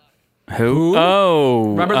 Stodden. Who? Oh,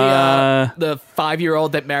 Remember the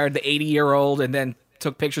 5-year-old that married the 80-year-old and then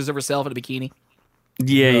took pictures of herself in a bikini?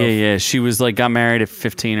 yeah. She was like got married at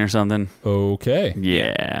 15 or something. Okay.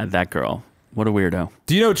 Yeah, that girl. What a weirdo.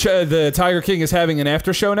 Do you know the Tiger King is having an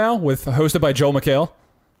after show now hosted by Joel McHale?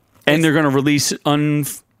 And they're going to release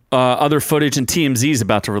other footage, and TMZ is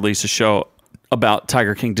about to release a show about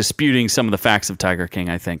Tiger King disputing some of the facts of Tiger King,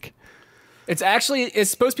 I think. It's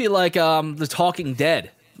supposed to be like The Talking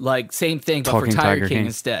Dead. Like, same thing, but Talking for Tiger Tiger King King.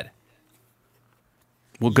 instead.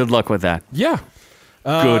 Well, good luck with that. Yeah.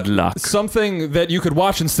 Good luck. Something that you could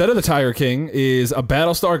watch instead of the Tiger King is a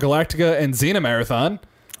Battlestar Galactica and Xena marathon.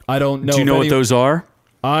 I don't know. Do you know what those are?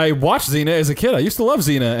 I watched Xena as a kid. I used to love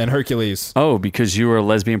Xena and Hercules. Oh, because you were a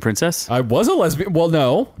lesbian princess? I was a lesbian. Well,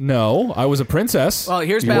 no. I was a princess. Well,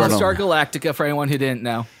 here's You weren't Battlestar Galactica for anyone who didn't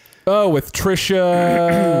know. Oh, with Trisha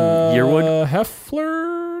Yearwood?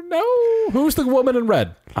 Heffler? No. Who's the woman in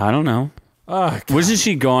red? I don't know. Wasn't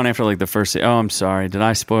she gone after like the first? Oh, I'm sorry. Did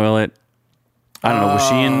I spoil it? I don't know. Was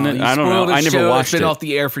she in it? You I don't know. spoiled a I never show watched that's been it. off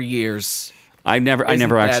the air for years. I never Isn't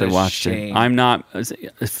that actually a watched it. shame? I'm not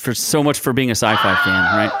for so much for being a sci-fi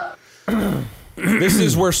fan, right? This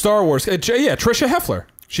is where Star Wars. Trisha Heffler.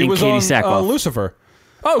 She And was Katie on Sackhoff. Lucifer.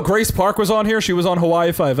 Oh, Grace Park was on here. She was on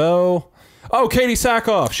Hawaii Five-0. Oh, Katie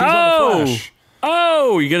Sackhoff. She's on The Flash.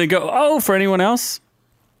 Oh, you're gonna go? Oh, for anyone else?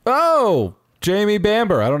 Oh, Jamie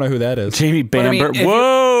Bamber. I don't know who that is. Jamie I mean, Bamber. if you-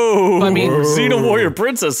 Whoa! I mean- Xena Warrior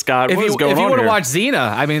Princess Scott. If What you is going on want to here? watch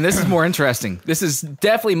Xena, I mean, this is more interesting. This is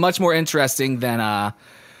definitely much more interesting than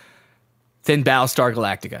Battlestar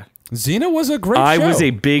Galactica. Xena was a great show. I was a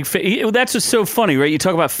big fan. That's just so funny, right? You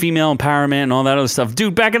talk about female empowerment and all that other stuff.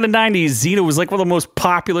 Dude, back in the 90s, Xena was like one of the most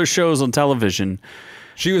popular shows on television.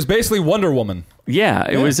 She was basically Wonder Woman. Yeah,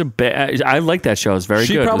 it was I like that show. It was very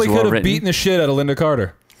She good. probably it was could have well-written. beaten the shit out of Linda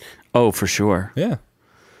Carter. Oh, for sure. Yeah.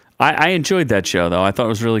 I enjoyed that show, though. I thought it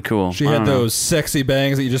was really cool. She I had don't know. those sexy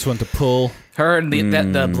bangs that you just went to pull. Her and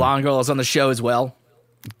the blonde girl is on the show as well.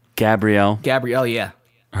 Gabrielle, Gabrielle, yeah.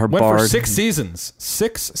 her Went bard. for 6 seasons.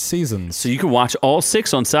 6 seasons. So you can watch all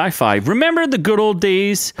 6 on Sci-Fi. Remember the good old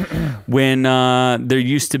days when there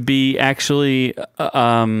used to be actually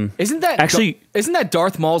Isn't that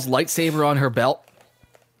Darth Maul's lightsaber on her belt?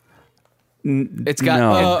 It's got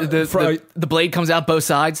no. the blade comes out both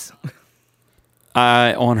sides.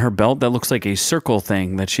 on her belt that looks like a circle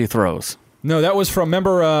thing that she throws. No, that was from,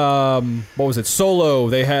 remember, what was it? Solo.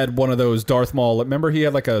 They had one of those Darth Maul. Remember he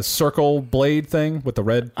had like a circle blade thing with the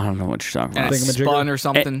red. I don't know what you're talking And about. it's Thingamajigger? spun or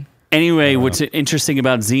something. Anyway, what's interesting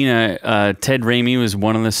about Xena, Ted Raimi was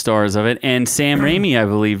one of the stars of it, and Sam Raimi, I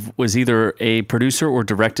believe, was either a producer or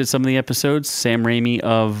directed some of the episodes. Sam Raimi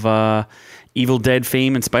of Evil Dead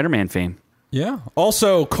fame and Spider-Man fame. Yeah.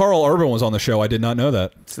 Also, Carl Urban was on the show. I did not know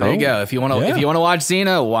that. So there you go. If you want to, Yeah. watch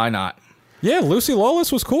Xena, why not? Yeah, Lucy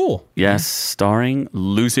Lawless was cool. Yes, starring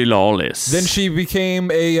Lucy Lawless. Then she became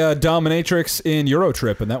a dominatrix in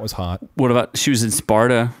Eurotrip, and that was hot. What about, she was in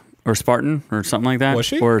Sparta or Spartan or something like that? Was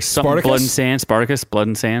she? Or something, Spartacus? Blood and Sand, Spartacus, Blood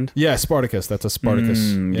and Sand? Yeah, Spartacus. That's a Spartacus.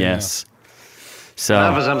 Yeah. Yes. So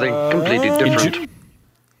Now for something completely different.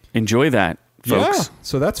 enjoy that, folks. Yeah,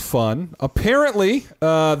 so that's fun. Apparently,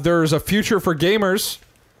 there's a future for gamers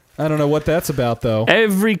I don't know what that's about, though.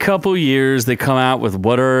 Every couple years, they come out with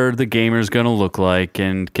what are the gamers going to look like,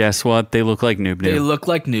 and guess what? They look like Noob They Noob. look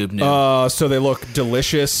like Noob Noob. So they look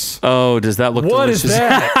delicious. Oh, does that look What delicious? is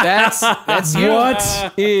that? That's you.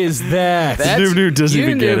 What is that? That's Noob Noob doesn't you,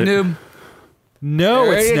 even get Noob it. Noob. No,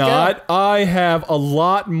 There it's you go. not. I have a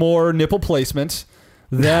lot more nipple placement.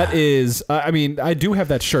 That is, I mean, I do have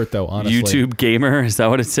that shirt, though, honestly. YouTube gamer, is that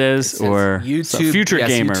what it says? or YouTube future yes,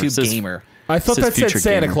 gamer? YouTube It says- gamer. I thought says that said future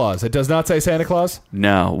Santa gamer. Claus. It does not say Santa Claus?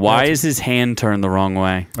 No. Why is his hand turned the wrong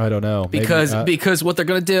way? I don't know. Maybe, Because what they're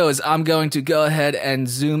going to do is I'm going to go ahead and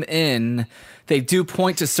zoom in. They do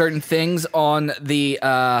point to certain things on the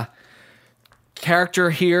character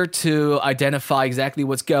here to identify exactly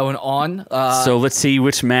what's going on. So let's see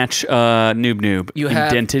which match Noob Noob. You have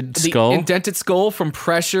Indented the skull? indented skull from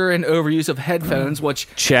pressure and overuse of headphones, which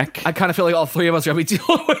Check. I kind of feel like all three of us are going to be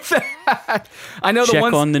dealing with that. I know the Check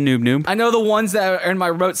ones on the Noob Noob. I know the ones that are in my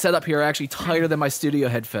remote setup here are actually tighter than my studio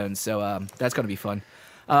headphones, so that's going to be fun.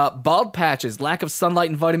 Bald patches, lack of sunlight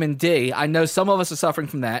and vitamin D. I know some of us are suffering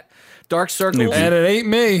from that. Dark circles and it ain't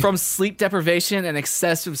me. from sleep deprivation and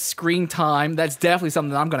excessive screen time. That's definitely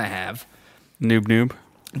something I'm going to have. Noob Noob.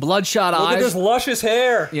 Bloodshot eyes. luscious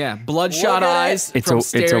hair. Yeah, bloodshot Look at eyes it. from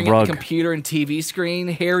It's a staring at rug. the computer and TV screen.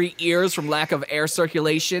 Hairy ears from lack of air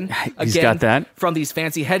circulation. He's Again, got that. from these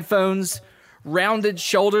fancy headphones. Rounded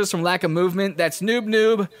shoulders from lack of movement. That's Noob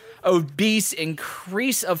Noob. Obese,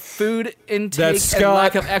 increase of food intake That's and Scott.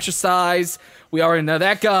 lack of exercise. We already know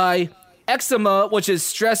that guy. Eczema, which is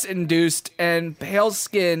stress-induced, and pale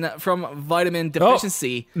skin from vitamin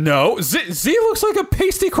deficiency. No, Z looks like a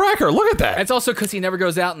pasty cracker. Look at that. It's also because he never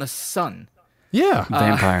goes out in the sun. Yeah.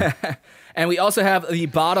 Vampire. And we also have the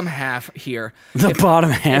bottom half here. The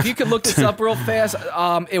bottom half. If you could look this up real fast,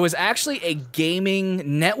 it was actually a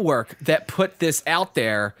gaming network that put this out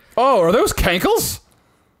there. Oh, are those cankles?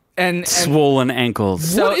 And Swollen ankles.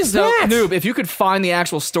 so, What is so, that? Noob, if you could find the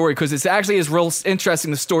actual story, because it's actually is real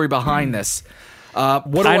interesting, the story behind this. What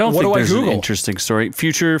do I don't what think do I there's an Google? interesting story.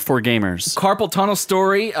 Future for gamers. Carpal tunnel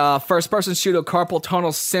story, first-person shooter carpal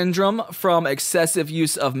tunnel syndrome from excessive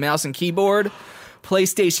use of mouse and keyboard.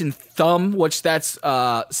 PlayStation thumb, which that's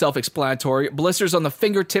self-explanatory. Blisters on the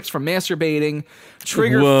fingertips from masturbating.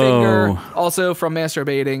 Trigger Whoa. finger, also from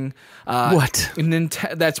masturbating. What?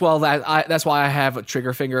 That's why I have a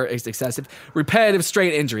trigger finger. It's excessive. Repetitive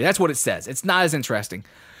strain injury. That's what it says. It's not as interesting.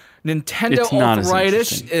 Nintendo It's not as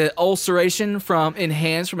arthritis, interesting. ulceration from in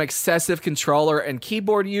hands from excessive controller and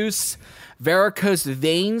keyboard use. Varicose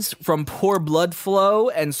veins from poor blood flow,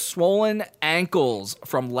 and swollen ankles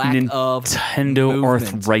from lack of Nintendo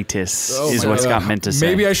movement. arthritis Oh is my what God. Scott meant to say.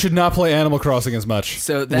 Maybe I should not play Animal Crossing as much.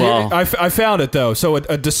 So that Well- I found it, though. So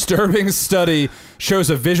a disturbing study shows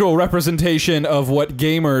a visual representation of what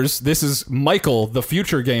gamers, this is Michael, the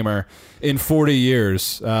future gamer, in 40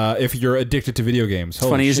 years, if you're addicted to video games. Holy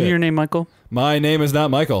Funny, isn't shit. your name Michael? My name is not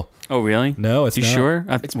Michael. Oh, really? No, it's you not. sure?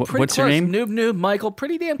 it's pretty What's your close. name? Noob, Michael,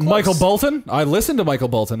 pretty damn close. Michael Bolton? I listen to Michael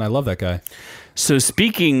Bolton. I love that guy. So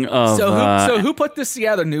speaking of, So who put this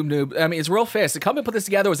together, Noob? I mean, it's real fast. The company put this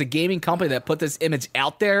together was a gaming company that put this image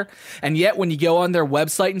out there, and yet when you go on their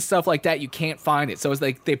website and stuff like that, you can't find it. So it's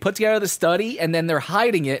like they put together the study, and then they're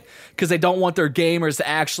hiding it because they don't want their gamers to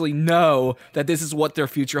actually know that this is what their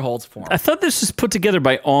future holds for them. I thought this was put together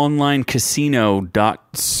by onlinecasino.ca.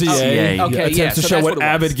 CA okay, attempts yeah, to so show that's what what it was.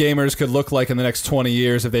 avid gamers could look like in the next 20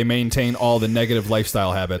 years if they maintain all the negative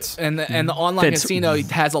lifestyle habits. And the online That's- casino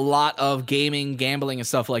has a lot of gaming, gambling, and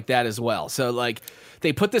stuff like that as well. So like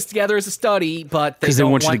they put this together as a study, but they 'Cause they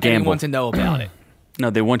don't want you to want gamble. anyone to know about it. No,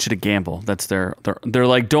 they want you to gamble. That's they're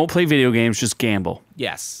like, don't play video games, just gamble.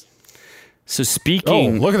 Yes. So Oh,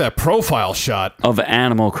 speaking look at that profile shot. of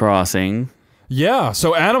Animal Crossing, Yeah,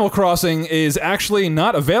 so Animal Crossing is actually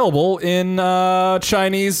not available in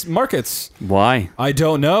Chinese markets. why? I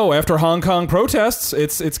don't know. After Hong Kong protests,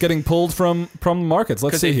 it's getting pulled from markets.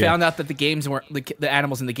 Let's Because see they here. found out that the games weren't the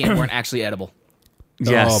animals in the game weren't actually edible.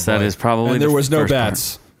 Yes, Oh, that boy. is probably And there the was no first part.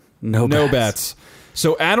 bats. No bats.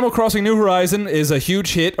 So Animal Crossing New Horizon is a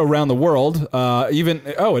huge hit around the world.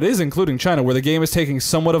 It is including China, where the game is taking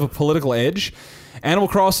somewhat of a political edge. Animal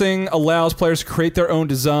Crossing allows players to create their own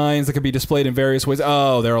designs that can be displayed in various ways.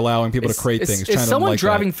 Oh, they're allowing people to create things. Is China someone doesn't like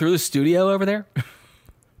driving that. through the studio over there?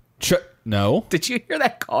 No. Did you hear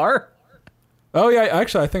that car? Oh yeah,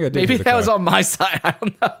 actually, I think I did. Maybe hear the that was car. on my side. I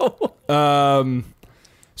don't know.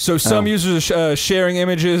 So some users are sharing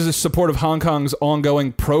images in support of Hong Kong's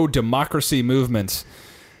ongoing pro-democracy movement.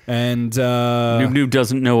 And Noob Noob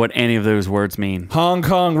doesn't know what any of those words mean. Hong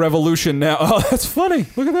Kong Revolution now. Oh, that's funny.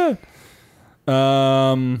 Look at that.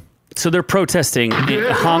 So they're protesting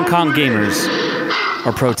Hong Kong gamers.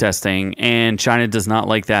 are protesting, and China does not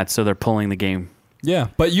like that, so they're pulling the game. Yeah,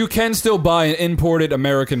 but you can still buy an imported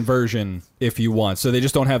American version if you want. So they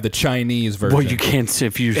just don't have the Chinese version. Well, you can't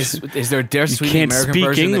if you. Is there a difference between the can't American speak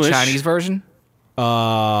version and the English. Chinese version?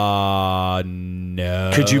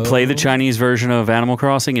 No. Could you play the Chinese version of Animal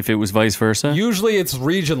Crossing if it was vice versa? Usually it's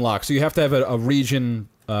region locked, so you have to have a region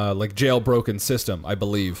like jailbroken system, I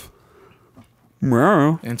believe.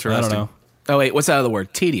 Meow. Interesting. I don't know. Oh wait, what's that other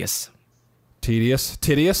word? Tedious.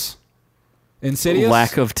 Tedious? Insidious?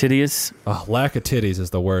 Lack of titties. Oh, lack of titties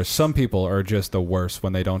is the worst. Some people are just the worst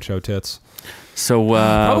when they don't show tits. So,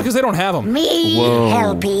 Probably because they don't have them. Me, Whoa.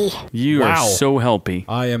 helpy. you Wow. are so helpy.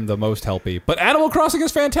 I am the most helpy. But Animal Crossing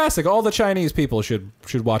is fantastic. All the Chinese people should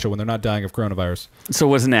watch it when they're not dying of coronavirus. So,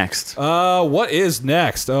 what's next? What is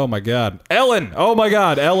next? Oh my god. Ellen! Oh my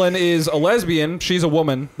god. Ellen is a lesbian. She's a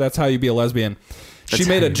woman. That's how you be a lesbian. She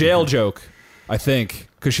made a jail joke, I think,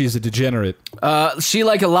 because she's a degenerate. She,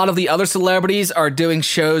 like a lot of the other celebrities, are doing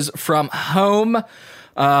shows from home.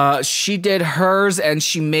 She did hers, and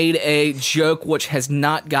she made a joke which has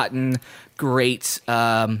not gotten great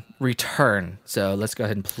return. So let's go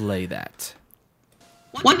ahead and play that.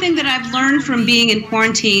 One thing that I've learned from being in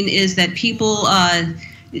quarantine is that people,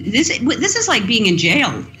 this is like being in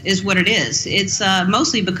jail, is what it is. It's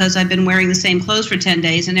mostly because I've been wearing the same clothes for 10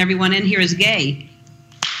 days, and everyone in here is gay.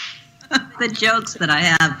 The jokes that I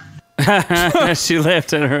have. She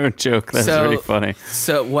laughed at her own joke. That's So- pretty funny.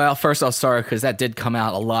 So, well, first I'll start because that did come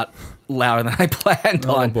out a lot louder than I planned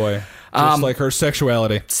Oh on. boy. Just like her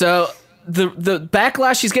sexuality. So the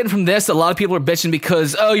backlash she's getting from this, a lot of people are bitching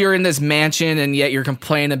because, oh, you're in this mansion and yet you're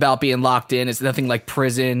complaining about being locked in. It's nothing like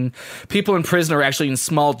prison. People in prison are actually in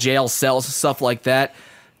small jail cells and stuff like that.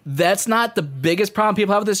 That's not the biggest problem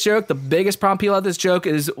people have with this joke. The biggest problem people have with this joke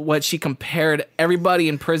is what she compared everybody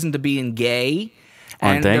in prison to being gay.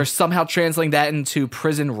 Aren't And they? they're somehow translating that into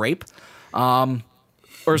prison rape.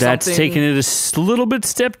 Or That's something. taking it a little bit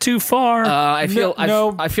step too far. I feel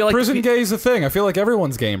like prison gay is a thing. I feel like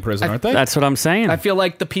everyone's gay in prison, aren't they? That's what I'm saying. I feel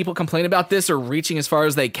like the people complaining about this are reaching as far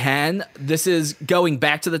as they can. This is going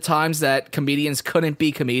back to the times that comedians couldn't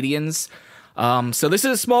be comedians. So this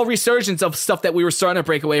is a small resurgence of stuff that we were starting to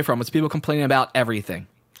break away from. It's people complaining about everything.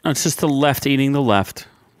 It's just the left eating the left.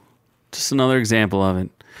 Just another example of it.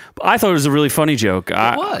 But I thought it was a really funny joke. It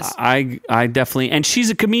was. I definitely, and she's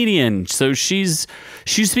a comedian, so she used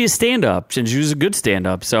to be a stand-up, and she was a good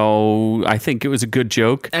stand-up. So I think it was a good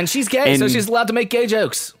joke. And she's gay, so And- she's allowed to make gay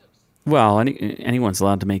jokes. Well, anyone's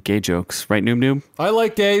allowed to make gay jokes, right, Noob Noob? I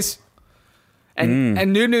like gays.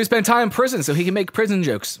 And Nunu spent time in prison, so he can make prison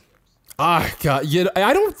jokes. Ah, God.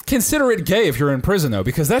 I don't consider it gay if you're in prison, though,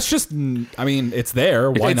 because that's just, I mean, it's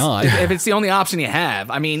there. Why not? If it's the only option you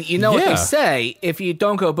have. I mean, you know what Yeah. they say. If you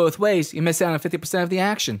don't go both ways, you miss out on 50% of the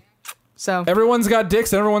action. So Everyone's got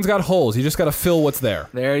dicks and everyone's got holes. You just got to fill what's there.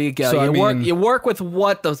 there you go. So, You work with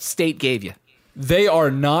what the state gave you. They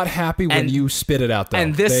are not happy when And- you spit it out, though.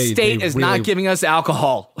 And this They state is really- not giving us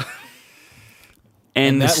alcohol.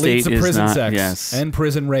 And the that state leads to is prison not. sex Yes, and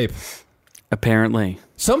prison rape. apparently.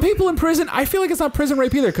 Some people in prison, I feel like it's not prison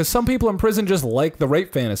rape either, because some people in prison just like the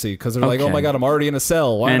rape fantasy because they're like, oh Okay. my God, I'm already in a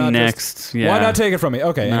cell. Why And not next, yeah. Why not take it from me?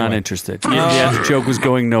 Okay, Not anyway. interested. Yeah, the joke was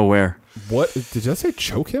going nowhere. What did you say?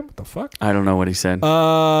 Choke him? What the fuck? I don't know what he said.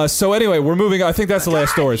 So anyway, we're moving. I think that's the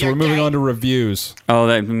last story. So we're moving on to reviews. Oh,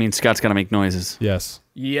 that means Scott's got to make noises. Yes.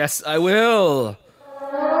 Yes, I will.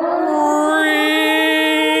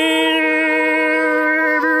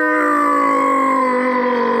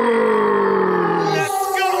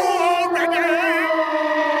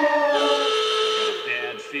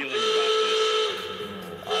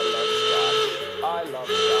 I love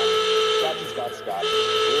Scott. Scotty Scott. Here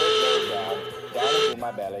it goes down into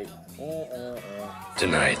my belly.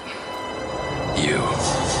 Tonight, you.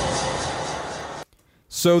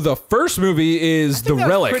 So the first movie is The That's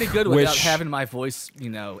Relic, pretty good without which having my voice,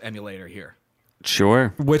 emulator here.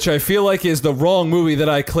 Sure. which I feel like is the wrong movie that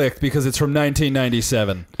I clicked because it's from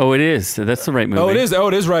 1997. Oh, it is. That's the right movie. Oh, it is. Oh,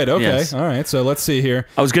 it is right. Okay. Yes. All right. So let's see here.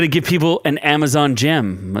 I was going to give people an Amazon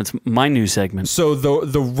gem. That's my new segment. So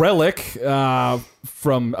the Relic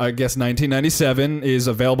from I guess 1997 is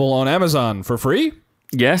available on Amazon for free.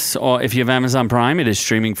 Yes, or if you have Amazon Prime, it is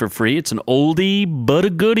streaming for free. It's an oldie but a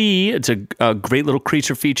goodie. It's a great little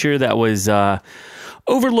creature feature that was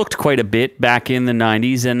overlooked quite a bit back in the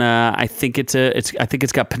 90s, and I think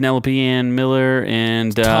it's got Penelope Ann Miller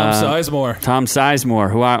and Tom Sizemore. Tom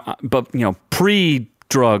Sizemore,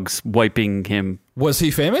 pre-drugs wiping him. Was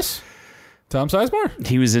he famous? Tom Sizemore?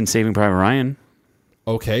 He was in Saving Private Ryan.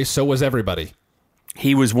 Okay, so was everybody.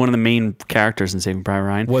 He was one of the main characters in Saving Private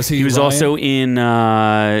Ryan. Was he He was Ryan? also in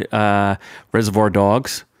Reservoir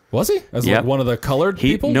Dogs. Was he? As Yep. like one of the colored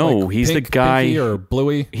people? No, Like he's the pink, guy pinky or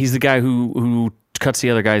bluey. He's the guy who cuts the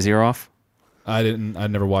other guy's ear off. I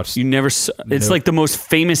never watched. You never. It's Nope. like the most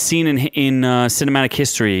famous scene in cinematic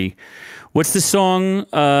history. What's the song?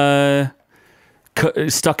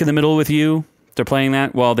 Stuck in the Middle with You. They're playing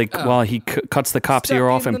that while he cuts the cop's Stuck ear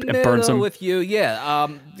off in and the burns middle him. with you. Yeah.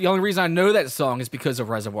 The only reason I know that song is because of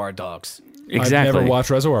Reservoir Dogs. Exactly. I've never watched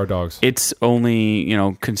Reservoir Dogs. It's only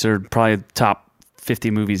considered probably top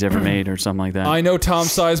 50 movies ever made or something like that. I know Tom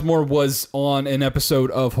Sizemore was on an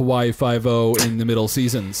episode of Hawaii Five-0 in the middle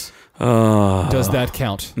seasons. Does that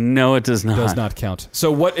count? No, it does not. Does not count.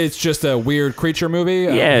 So what? It's just a weird creature movie?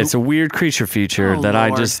 Yeah, it's a weird creature feature Oh, that I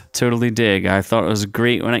Lord. just totally dig. I thought it was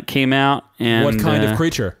great when it came out. And what kind of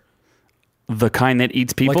creature? The kind that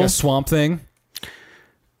eats people? Like a swamp thing?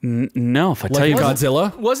 No, if I tell Like you,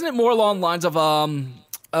 Godzilla? Wasn't it more along the lines of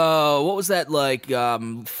what was that like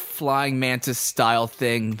flying mantis style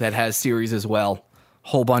thing that has series as well?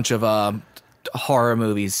 Whole bunch of horror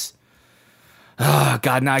movies. Oh,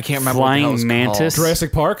 God, now I can't remember. Flying what the hell it's mantis? called.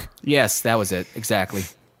 Jurassic Park? Yes, that was it exactly.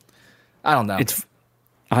 I don't know.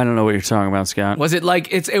 I don't know what you're talking about, Scott. Was it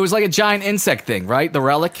like it was like a giant insect thing, right? The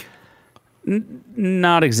relic.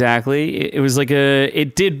 Not exactly. It was like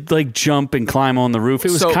it did like jump and climb on the roof.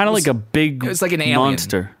 It was So kind it of was- like a big it was like an alien.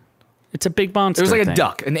 monster. It's a big monster. It was like a thing.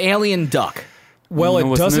 duck, an alien duck. Well, No, it it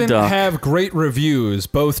wasn't a doesn't duck. have great reviews,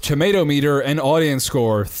 both tomato meter and audience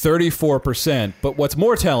score, 34%. But what's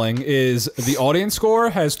more telling is the audience score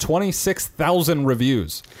has 26,000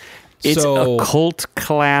 reviews. It's so, a cult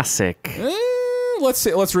classic. let's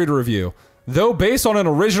see. Let's read a review. Though based on an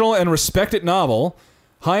original and respected novel,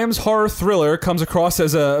 Hyam's horror thriller comes across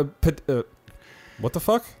as a what the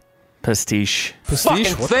fuck? Pastiche.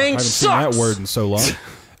 Pastiche? What? I haven't seen that word in so long.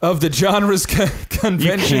 Of the genre's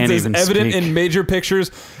conventions is even evident speak. in major pictures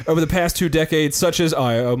over the past 2 decades, such as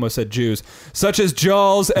I almost said Jews, such as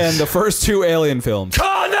Jaws and the first 2 Alien films.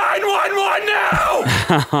 Call 911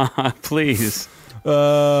 now! Please.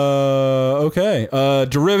 Okay.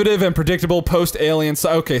 Derivative and predictable post-Alien.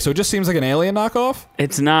 Okay, so it just seems like an Alien knockoff.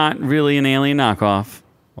 It's not really an alien knockoff.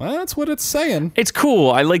 Well, that's what it's saying. It's cool.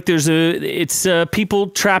 I like it's people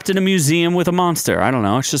trapped in a museum with a monster. I don't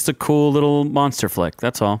know. It's just a cool little monster flick.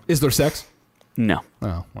 That's all. Is there sex? No.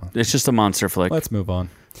 Oh, well, It's just a monster flick. let's move on.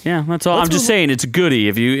 Yeah, that's all. I'm just saying it's a goodie.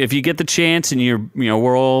 If you get the chance and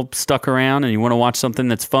we're all stuck around and you want to watch something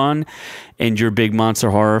that's fun and you're a big monster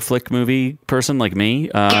horror flick movie person like me,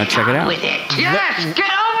 check it out.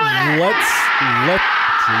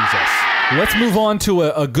 Let's move on to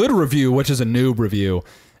a good review, which is a noob review.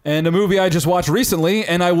 And a movie I just watched recently,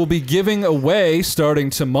 and I will be giving away starting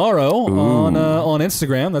tomorrow on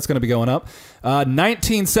Instagram. That's going to be going up.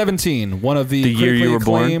 1917, one of the year you critically were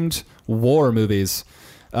born? acclaimed war movies,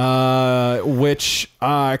 which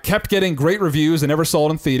kept getting great reviews. I never saw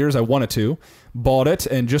it in theaters. I wanted to. Bought it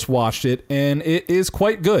and just watched it, and it is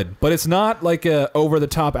quite good. But it's not like a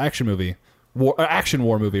over-the-top action movie. Action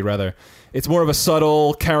war movie, rather. It's more of a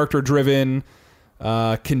subtle, character-driven,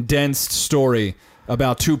 condensed story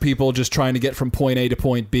about 2 people just trying to get from point A to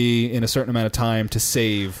point B in a certain amount of time to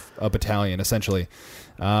save a battalion, essentially.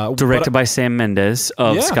 Directed by Sam Mendes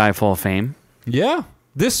of Yeah. Skyfall fame. Yeah.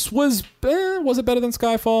 This was it better than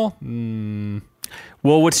Skyfall?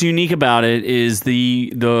 Well, what's unique about it is they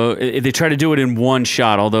try to do it in one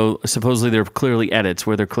shot, although supposedly they're clearly edits.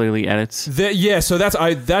 Were there clearly edits? So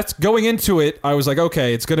that's going into it. I was like,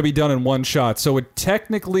 okay, it's going to be done in one shot. So it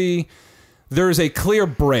technically there's a clear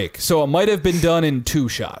break. So it might have been done in 2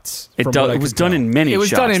 shots. It from what I was could done tell. in many It was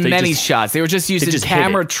shots. done in They many just- shots. They were just using just hit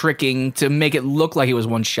camera it. tricking to make it look like it was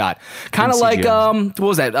one shot. Kind of And like CGI. what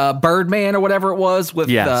was that? Birdman or whatever it was with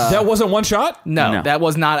Yes. That wasn't one shot? no, No. that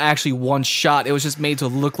was not actually one shot. It was just made to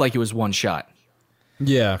look like it was one shot.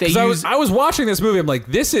 Yeah, They because use- I was watching this movie. I'm like,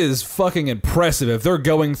 this is fucking impressive if they're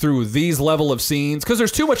going through these level of scenes, because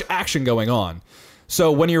there's too much action going on.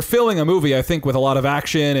 So when you're filming a movie, I think with a lot of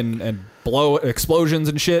action and explosions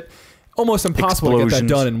and shit, almost impossible to get that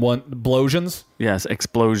Explosions. done in one. Explosions? Yes,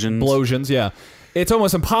 explosions. Explosions, yeah. It's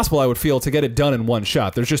almost impossible, I would feel, to get it done in one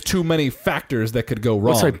shot. There's just too many factors that could go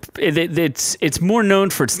wrong. Sorry, it's more known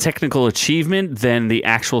for its technical achievement than the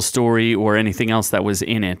actual story or anything else that was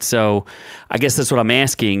in it. So I guess that's what I'm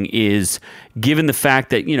asking is, given the fact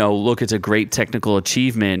that, look, it's a great technical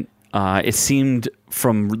achievement, it seemed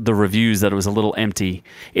from the reviews that it was a little empty.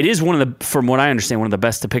 It is from what I understand, one of the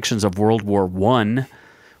best depictions of World War I,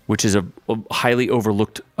 which is a highly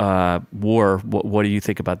overlooked war. What do you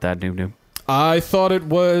think about that, Noob Noob? I thought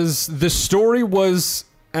the story was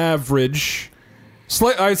average.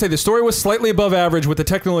 I would say the story was slightly above average, with the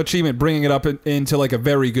technical achievement bringing it up into like a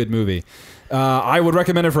very good movie. I would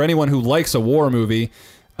recommend it for anyone who likes a war movie.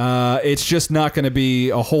 It's just not going to be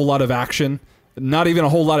a whole lot of action, not even a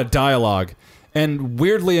whole lot of dialogue. And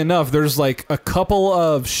weirdly enough, there's like a couple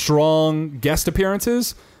of strong guest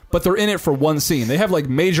appearances, but they're in it for one scene. They have like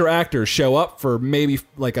major actors show up for maybe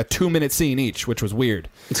like a 2-minute scene each, which was weird.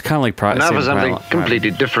 It's kind of like Now for something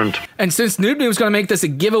completely different. And since Noob Noob's going to make this a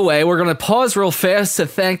giveaway, we're going to pause real fast to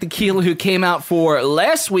thank the Keeler who came out for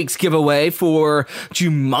last week's giveaway for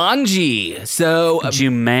Jumanji. So,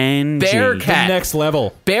 Jumanji. Bearcat. The next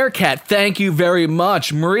level. Bearcat, thank you very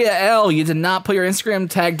much. Maria L., you did not put your Instagram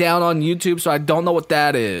tag down on YouTube, so I don't know what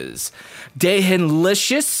that is.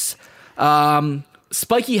 Dahinlicious.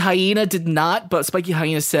 Spiky Hyena did not, but Spiky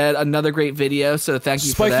Hyena said another great video, so thank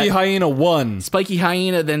you for that. Spiky Hyena won. Spiky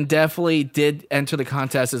Hyena then definitely did enter the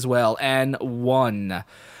contest as well and won.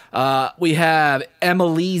 We have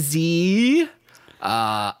Emily Z,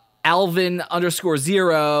 Alvin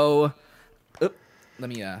 _0. Let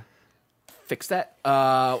me fix that.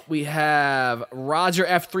 We have Roger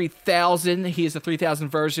F3000. He is the 3000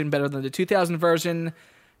 version, better than the 2000 version.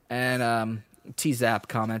 And T-Zap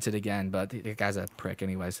commented again, but the guy's a prick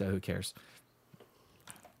anyway, so who cares?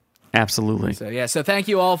 Absolutely. So thank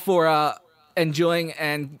you all for enjoying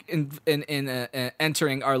and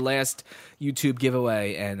entering our last YouTube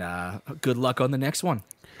giveaway, and good luck on the next one.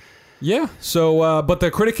 Yeah, so, but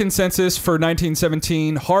the critic consensus for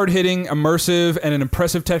 1917, hard-hitting, immersive, and an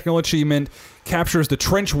impressive technical achievement, captures the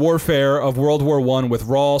trench warfare of World War I with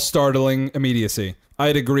raw, startling immediacy.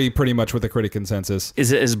 I'd agree pretty much with the critic consensus.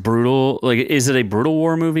 Is it as brutal? Like, is it a brutal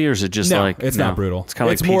war movie, or is it just it's not brutal. It's kind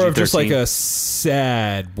of it's like more of PG-13. just like a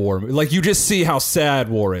sad war movie. Like, you just see how sad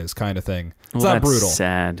war is, kind of thing. It's not that's brutal.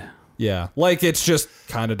 Sad. Yeah, like it's just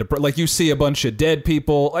kind of like you see a bunch of dead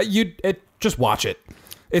people. Just watch it.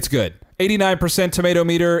 It's good. 89% tomato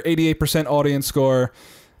meter, 88% audience score.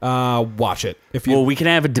 Watch it. Well, we can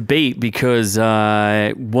have a debate because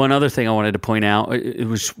one other thing I wanted to point out,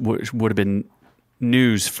 which would have been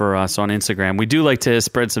news for us on Instagram. We do like to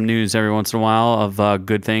spread some news every once in a while of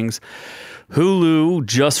good things. Hulu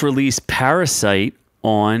just released Parasite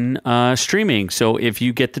on streaming. So if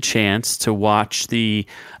you get the chance to watch the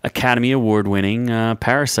Academy Award-winning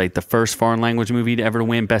Parasite, the first foreign language movie to ever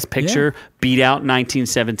win Best Picture, beat out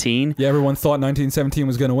 1917. Yeah, everyone thought 1917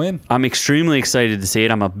 was going to win. I'm extremely excited to see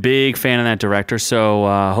it. I'm a big fan of that director. So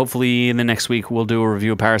hopefully in the next week we'll do a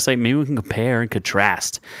review of Parasite. Maybe we can compare and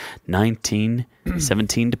contrast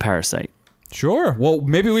 1917 to Parasite. Sure. Well,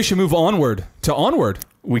 maybe we should move onward to Onward.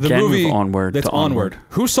 We can move onward to Onward.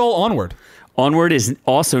 Who saw Onward? Onward is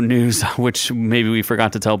also news, which maybe we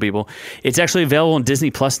forgot to tell people. It's actually available on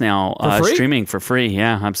Disney Plus now, streaming for free.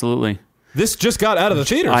 Yeah, absolutely. This just got out of the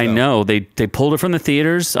theaters. I know. They pulled it from the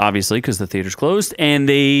theaters, obviously, because the theaters closed, and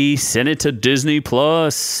they sent it to Disney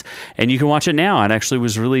Plus, and you can watch it now. It actually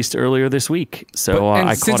was released earlier this week, so I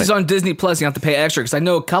caught it. Since it's on Disney Plus, you have to pay extra, because I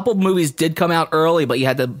know a couple movies did come out early, but you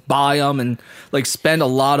had to buy them and like spend a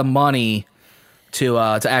lot of money to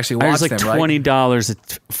actually watch them. It was like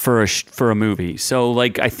 $20 for a movie. So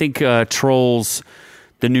like I think Trolls,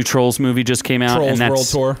 the new Trolls movie just came out, Trolls and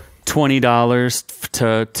that's World Tour.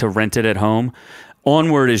 $20 to rent it at home.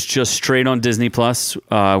 Onward is just straight on Disney Plus,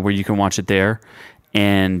 where you can watch it there.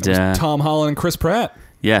 And Tom Holland and Chris Pratt.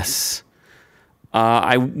 Yes.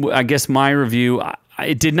 I guess my review,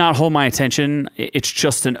 it did not hold my attention. It's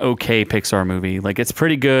just an okay Pixar movie. Like, it's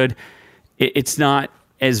pretty good. It's not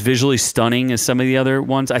as visually stunning as some of the other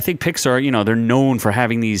ones. I think Pixar, they're known for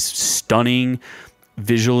having these stunning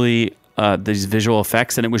these visual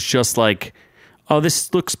effects, and it was just like, oh,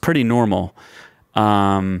 this looks pretty normal.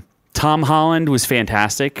 Tom Holland was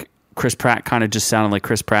fantastic. Chris Pratt kind of just sounded like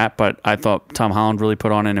Chris Pratt, but I thought Tom Holland really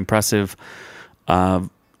put on an impressive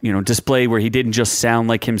display where he didn't just sound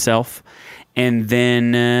like himself. And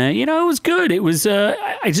then, it was good. It was the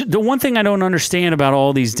one thing I don't understand about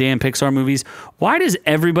all these damn Pixar movies, why does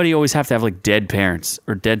everybody always have to have like dead parents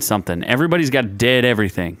or dead something? Everybody's got dead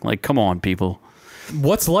everything. Like, come on, people.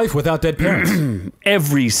 What's life without dead parents?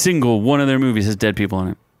 Every single one of their movies has dead people in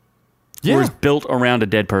it. Yeah. Or is built around a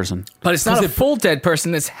dead person. But it's not a full dead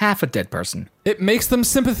person, it's half a dead person. It makes them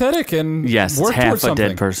sympathetic and yes, work it's half towards something.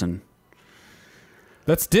 Dead person.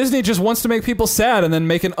 That's Disney just wants to make people sad and then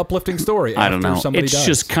make an uplifting story. I don't know. It's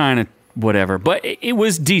just kind of whatever. But it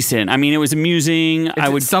was decent. I mean, it was amusing.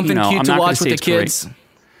 Something cute to watch with the kids.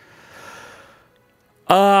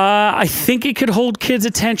 I think it could hold kids'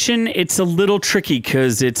 attention. It's a little tricky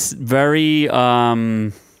because it's very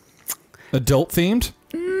adult themed.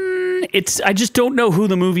 I just don't know who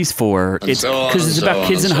the movie's for. It's because it's about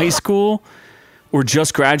kids in high school. or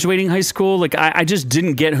just graduating high school. Like I just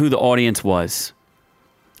didn't get who the audience was.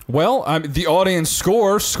 Well, the audience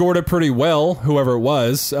scored it pretty well, whoever it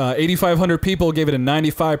was. 8,500 people gave it a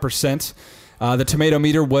 95%. The tomato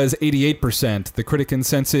meter was 88%. The critic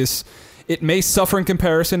consensus, it may suffer in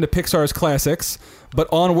comparison to Pixar's classics, but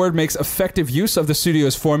Onward makes effective use of the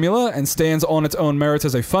studio's formula and stands on its own merits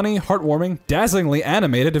as a funny, heartwarming, dazzlingly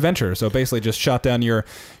animated adventure. So basically just shot down your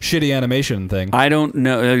shitty animation thing. I don't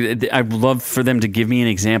know. I'd love for them to give me an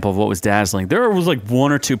example of what was dazzling. There was like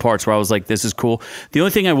one or two parts where I was like, this is cool. The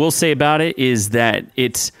only thing I will say about it is that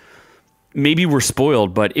it's, maybe we're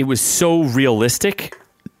spoiled, but it was so realistic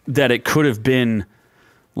that it could have been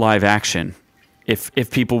live action.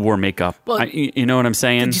 If people wore makeup. Well, you know what I'm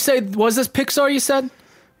saying? Did you say, was this Pixar you said?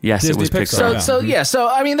 Yes, Disney it was Pixar. Pixar. So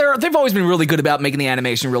I mean, they've always been really good about making the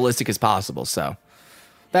animation realistic as possible. So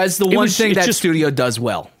that's the one thing that studio does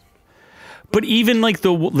well. But even like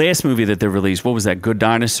the last movie that they released, what was that? Good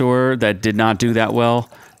Dinosaur, that did not do that well.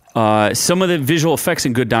 Some of the visual effects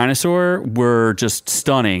in Good Dinosaur were just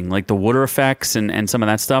stunning, like the water effects and some of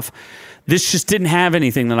that stuff. This just didn't have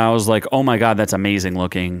anything that I was like, oh my God, that's amazing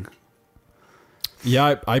looking.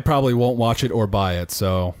 Yeah, I probably won't watch it or buy it,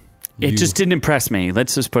 so... It just didn't impress me.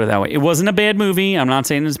 Let's just put it that way. It wasn't a bad movie. I'm not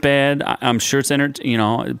saying it's bad. I'm sure it's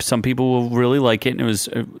some people will really like it, and it's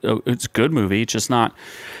a good movie. It's just not...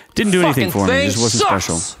 Didn't do anything for me. It just wasn't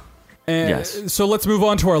special. And yes. So let's move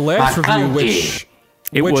on to our last review, which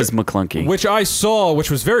was McClunky. Which I saw,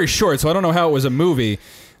 which was very short, so I don't know how it was a movie.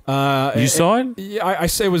 You saw it? Yeah, I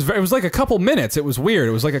say it was like a couple minutes. It was weird.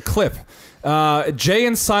 It was like a clip. Jay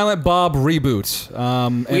and Silent Bob reboot.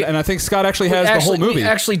 And I think Scott actually has the whole movie. We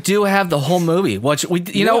actually do have the whole movie. Which we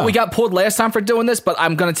got pulled last time for doing this, but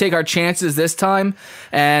I'm going to take our chances this time,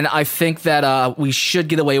 and I think that we should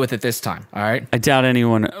get away with it this time. All right. I doubt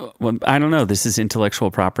anyone. Well, I don't know. This is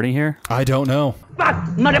intellectual property here. I don't know. Fuck,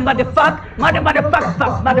 motherfuck,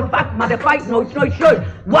 motherfuck, noise.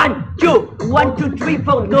 1, 2, 3,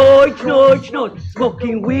 4, noise.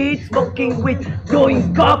 Smoking weed,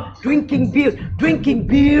 doing coke, drinking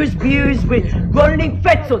beers with rolling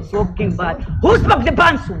fatso, smoking bud. Who smoked the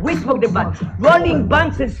buns? We smoke the bud. Rolling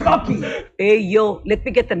buns and smoking. Hey yo, let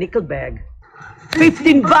me get a nickel bag.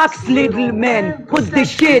 $15, little man. Put the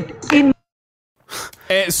shit in.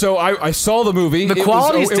 And so I saw the movie. The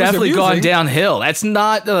quality's definitely gone downhill. That's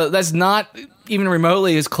not even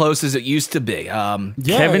remotely as close as it used to be.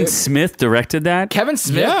 Kevin Smith directed that. Kevin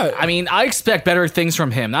Smith. Yeah. I mean, I expect better things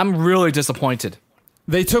from him. I'm really disappointed.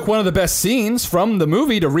 They took one of the best scenes from the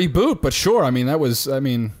movie to reboot, but sure.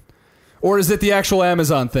 Or is it the actual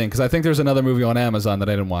Amazon thing? Because I think there's another movie on Amazon that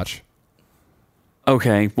I didn't watch.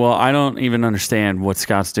 Okay, well, I don't even understand what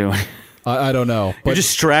Scott's doing. I don't know. But you're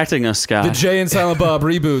distracting us, Scott. The Jay and Silent Bob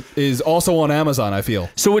reboot is also on Amazon, I feel.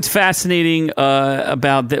 So what's fascinating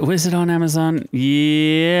about that? Was it on Amazon?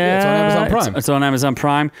 Yeah, it's on Amazon Prime. It's on Amazon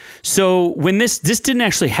Prime. So when this didn't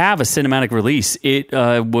actually have a cinematic release, it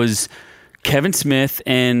was Kevin Smith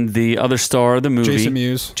and the other star of the movie,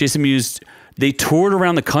 Jason Mewes. They toured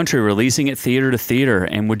around the country releasing it theater to theater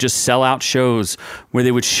and would just sell out shows where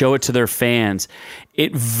they would show it to their fans.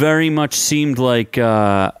 It very much seemed like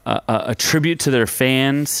a tribute to their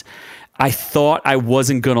fans. I thought I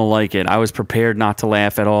wasn't going to like it. I was prepared not to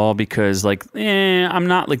laugh at all because I'm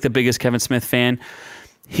not like the biggest Kevin Smith fan.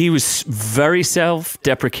 He was very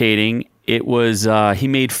self-deprecating. It was he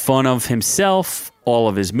made fun of himself, all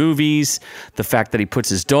of his movies, the fact that he puts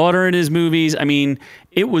his daughter in his movies. I mean,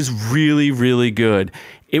 it was really, really good.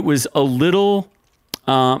 It was a little.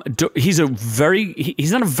 He's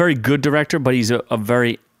not a very good director, but he's a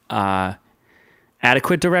very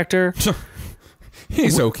adequate director.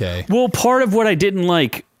 He's okay. Well, part of what I didn't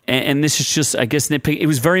like, and this is just, I guess, nitpick. It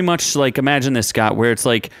was very much like, imagine this, Scott, where it's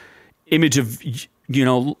like image of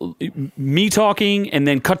me talking and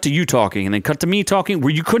then cut to you talking and then cut to me talking,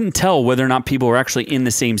 where you couldn't tell whether or not people were actually in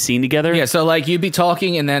the same scene together. Yeah, so like you'd be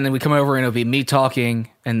talking and then we come over and it'll be me talking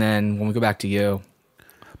and then when we go back to you.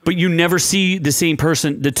 But you never see the same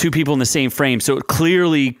person, the two people in the same frame. So it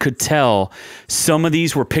clearly could tell some of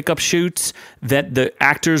these were pickup shoots that the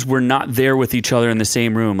actors were not there with each other in the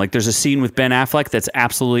same room. Like there's a scene with Ben Affleck that's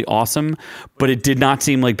absolutely awesome, but it did not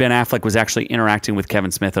seem like Ben Affleck was actually interacting with Kevin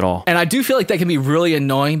Smith at all. And I do feel like that can be really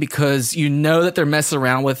annoying because you know that they're messing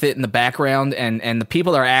around with it in the background and the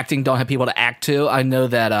people that are acting don't have people to act to. I know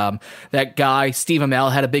that that guy, Steve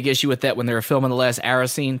Amell, had a big issue with that when they were filming the last Arrow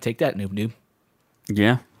scene. Take that, noob.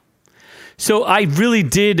 Yeah. So I really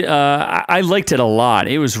did. I liked it a lot.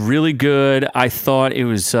 It was really good. I thought it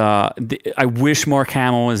was. I wish Mark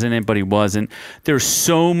Hamill was in it, but he wasn't. There's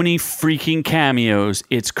so many freaking cameos.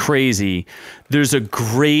 It's crazy. There's a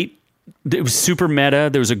great it was super meta.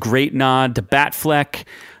 There was a great nod to Batfleck.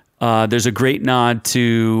 There's a great nod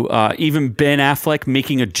to even Ben Affleck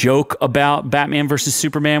making a joke about Batman versus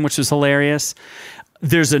Superman, which was hilarious.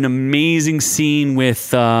 There's an amazing scene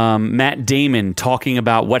with Matt Damon talking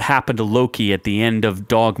about what happened to Loki at the end of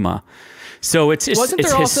Dogma. So it's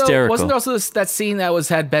hysterical. Wasn't there also that scene that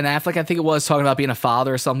had Ben Affleck? I think it was talking about being a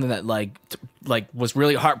father or something that like was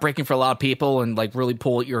really heartbreaking for a lot of people and like really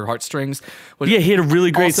pull at your heartstrings. Yeah, he had a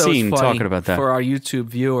really great scene talking about that. For our YouTube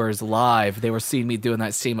viewers live, they were seeing me doing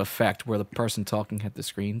that same effect where the person talking hit the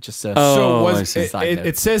screen. Just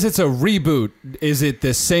it says it's a reboot. Is it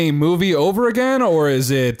the same movie over again, or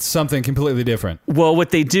is it something completely different? Well,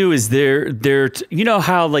 what they do is they're you know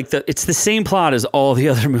how like it's the same plot as all the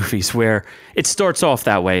other movies where it starts off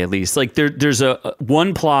that way, at least. Like there's a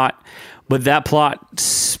one plot, but that plot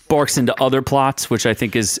sparks into other plots, which I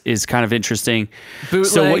think is kind of interesting. Bootleg,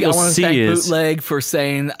 so what you'll I want to see thank is Bootleg for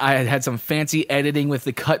saying I had some fancy editing with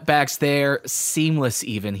the cutbacks there. Seamless,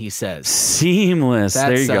 even, he says. Seamless.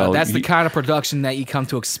 There you go. That's the kind of production that you come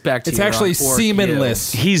to expect. It's actually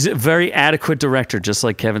seamenless. He's a very adequate director, just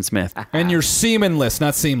like Kevin Smith. And you're seamenless,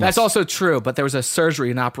 not seamless. That's also true, but there was a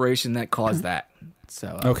surgery, an operation that caused that.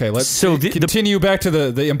 So okay, let's continue back to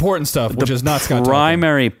the important stuff, which is not Scott. The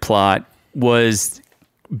primary plot was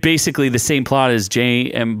basically the same plot as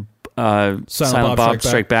Silent Bob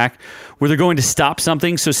Strike Back, where they're going to stop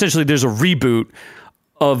something. So essentially, there's a reboot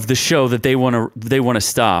of the show that they want to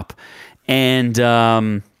stop, and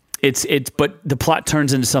but the plot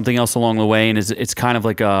turns into something else along the way, and it's kind of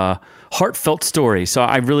like a heartfelt story. So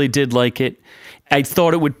I really did like it. I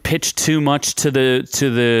thought it would pitch too much to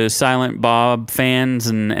the Silent Bob fans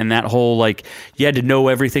and that whole like you had to know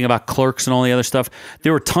everything about Clerks and all the other stuff.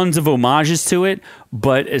 There were tons of homages to it,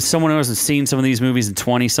 but as someone who hasn't seen some of these movies in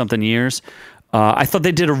 20-something years, I thought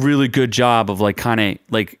they did a really good job of like kind of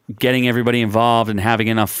like getting everybody involved and having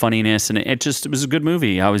enough funniness, and it was a good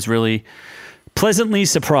movie. I was really pleasantly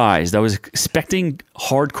surprised. I was expecting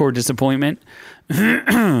hardcore disappointment,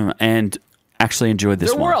 and actually enjoyed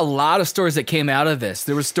this one. There were a lot of stories that came out of this.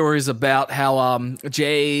 There were stories about how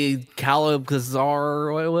Jay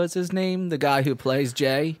Calabazar, what was his name? The guy who plays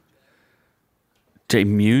Jay? Jay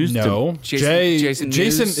Mewes? No. Jason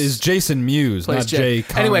is Jason Mewes, not Jay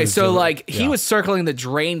Calabazar. Anyway, so like he was circling the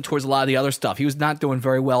drain towards a lot of the other stuff. He was not doing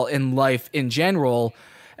very well in life in general,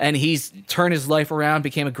 and he's turned his life around,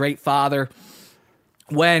 became a great father.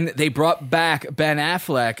 When they brought back Ben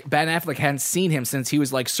Affleck hadn't seen him since he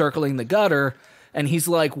was like circling the gutter, and he's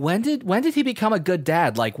like, when did he become a good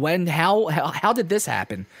dad? Like how did this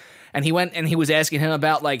happen? And he went and he was asking him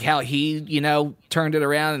about like how he, turned it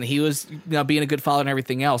around and he was, being a good father and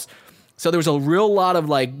everything else. So there was a real lot of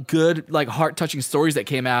like good, like heart-touching stories that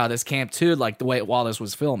came out of this camp too, like the way while this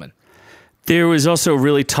was filming. There was also a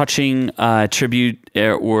really touching tribute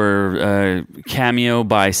or cameo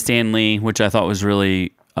by Stan Lee, which I thought was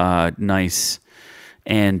really nice,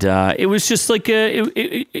 and it was just like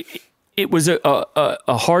it was a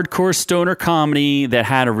hardcore stoner comedy that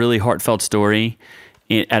had a really heartfelt story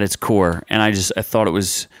at its core, and I thought it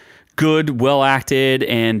was good, well acted,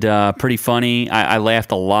 and pretty funny. I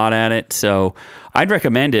laughed a lot at it, so I'd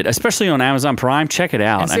recommend it, especially on Amazon Prime. Check it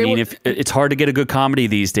out. I mean, if it's hard to get a good comedy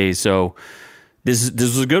these days, so this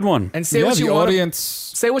was a good one. And say what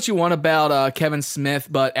you want about Kevin Smith,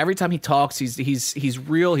 but every time he talks, he's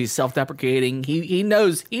real. He's self-deprecating. He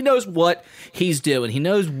knows what he's doing. He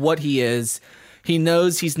knows what he is. He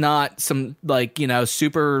knows he's not some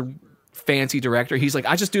super fancy director. He's like,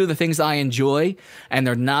 I just do the things I enjoy, and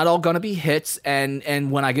they're not all going to be hits.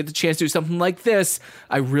 And when I get the chance to do something like this,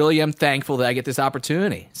 I really am thankful that I get this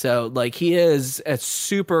opportunity. So like, he is a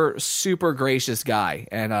super, super gracious guy,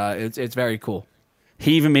 and it's very cool.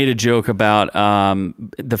 He even made a joke about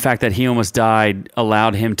the fact that he almost died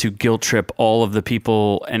allowed him to guilt trip all of the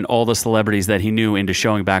people and all the celebrities that he knew into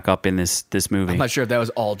showing back up in this movie. I'm not sure if that was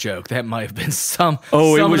all joke. That might have been some.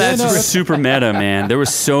 Oh, some it was super meta, man. There were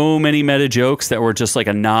so many meta jokes that were just like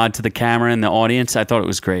a nod to the camera and the audience. I thought it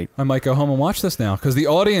was great. I might go home and watch this now because the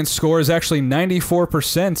audience score is actually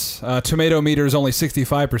 94%. Tomato meter is only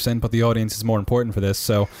 65%, but the audience is more important for this.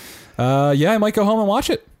 So, I might go home and watch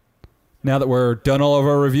it. Now that we're done all of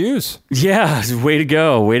our reviews. Yeah, way to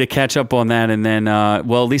go. Way to catch up on that. And then, at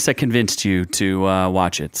least I convinced you to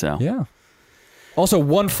watch it. So yeah. Also,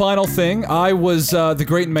 one final thing. I was, the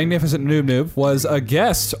great and magnificent Noob was a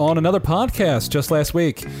guest on another podcast just last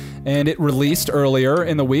week. And it released earlier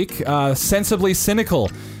in the week. Sensibly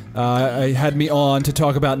Cynical. had me on to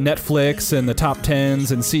talk about Netflix and the top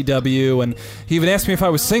 10s and CW, and he even asked me if I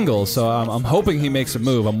was single, so I'm hoping he makes a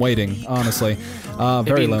move. I'm waiting, honestly.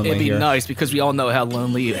 Very lonely It'd be here. nice because we all know how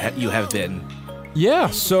lonely you have been. Yeah,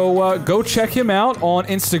 so go check him out on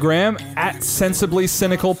Instagram at Sensibly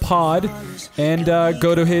Cynical Pod, and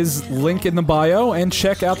go to his link in the bio and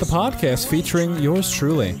check out the podcast featuring yours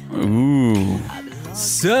truly. Ooh.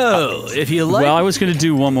 So, if you like... Well, I was going to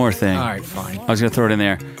do one more thing. All right, fine. I was going to throw it in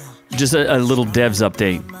there. Just a little devs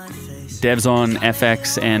update. Devs on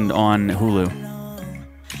FX and on Hulu.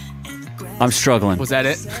 I'm struggling. Was that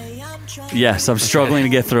it? Yes, I'm struggling to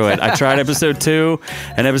get through it. I tried episode 2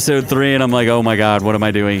 and episode 3, and I'm like, oh my god, what am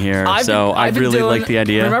I doing here? I really like the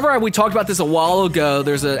idea. Remember we talked about this a while ago.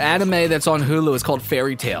 There's an anime that's on Hulu. It's called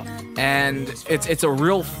Fairy Tail, and it's a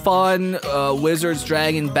real fun wizards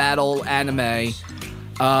dragon battle anime.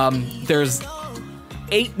 There's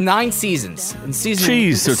 9 seasons. And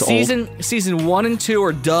season 1 and 2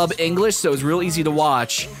 are dub English, so it's real easy to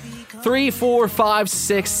watch. 3, 4, 5,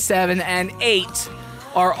 6, 7, and 8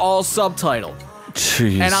 are all subtitled.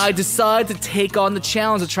 Jeez. And I decided to take on the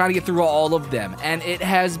challenge of trying to get through all of them. And it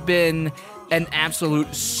has been an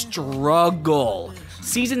absolute struggle.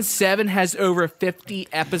 Season 7 has over 50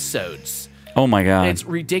 episodes. Oh my god. It's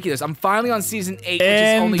ridiculous. I'm finally on season 8, which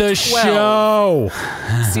End is only the 12. show.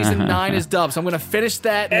 Season 9 is dubbed, so I'm going to finish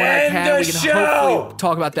that. And when I can, we can hopefully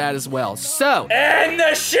talk about that as well. So, End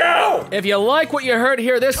the show! if you like what you heard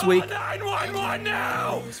here this week, 911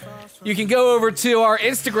 now! you can go over to our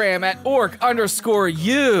Instagram at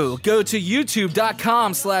orc_you. Go to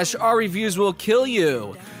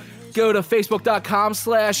youtube.com/ourreviewswillkillyou. Go to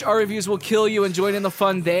facebook.com/ourreviewswillkillyou and join in the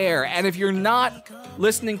fun there. And if you're not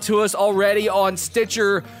listening to us already on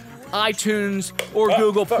Stitcher, iTunes, or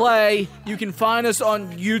Google Play, you can find us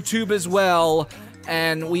on YouTube as well.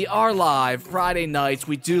 And we are live Friday nights.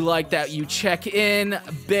 We do like that you check in.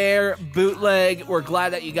 Bear, Bootleg, we're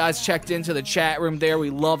glad that you guys checked into the chat room there.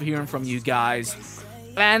 We love hearing from you guys.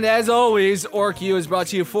 And as always, OrcU is brought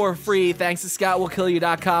to you for free thanks to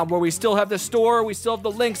ScottWillKillYou.com, where we still have the store, we still have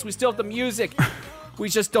the links, we still have the music. We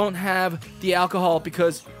just don't have the alcohol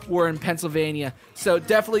because we're in Pennsylvania. So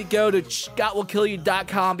definitely go to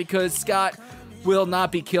ScottWillKillYou.com because Scott will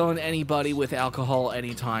not be killing anybody with alcohol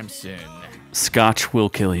anytime soon. Scotch will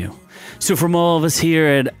kill you. So from all of us here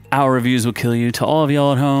at Our Reviews Will Kill You, to all of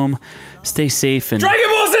y'all at home, stay safe and Dragon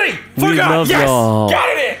Ball Z! we love Yes! y'all.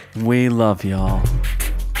 Got it in! We love y'all.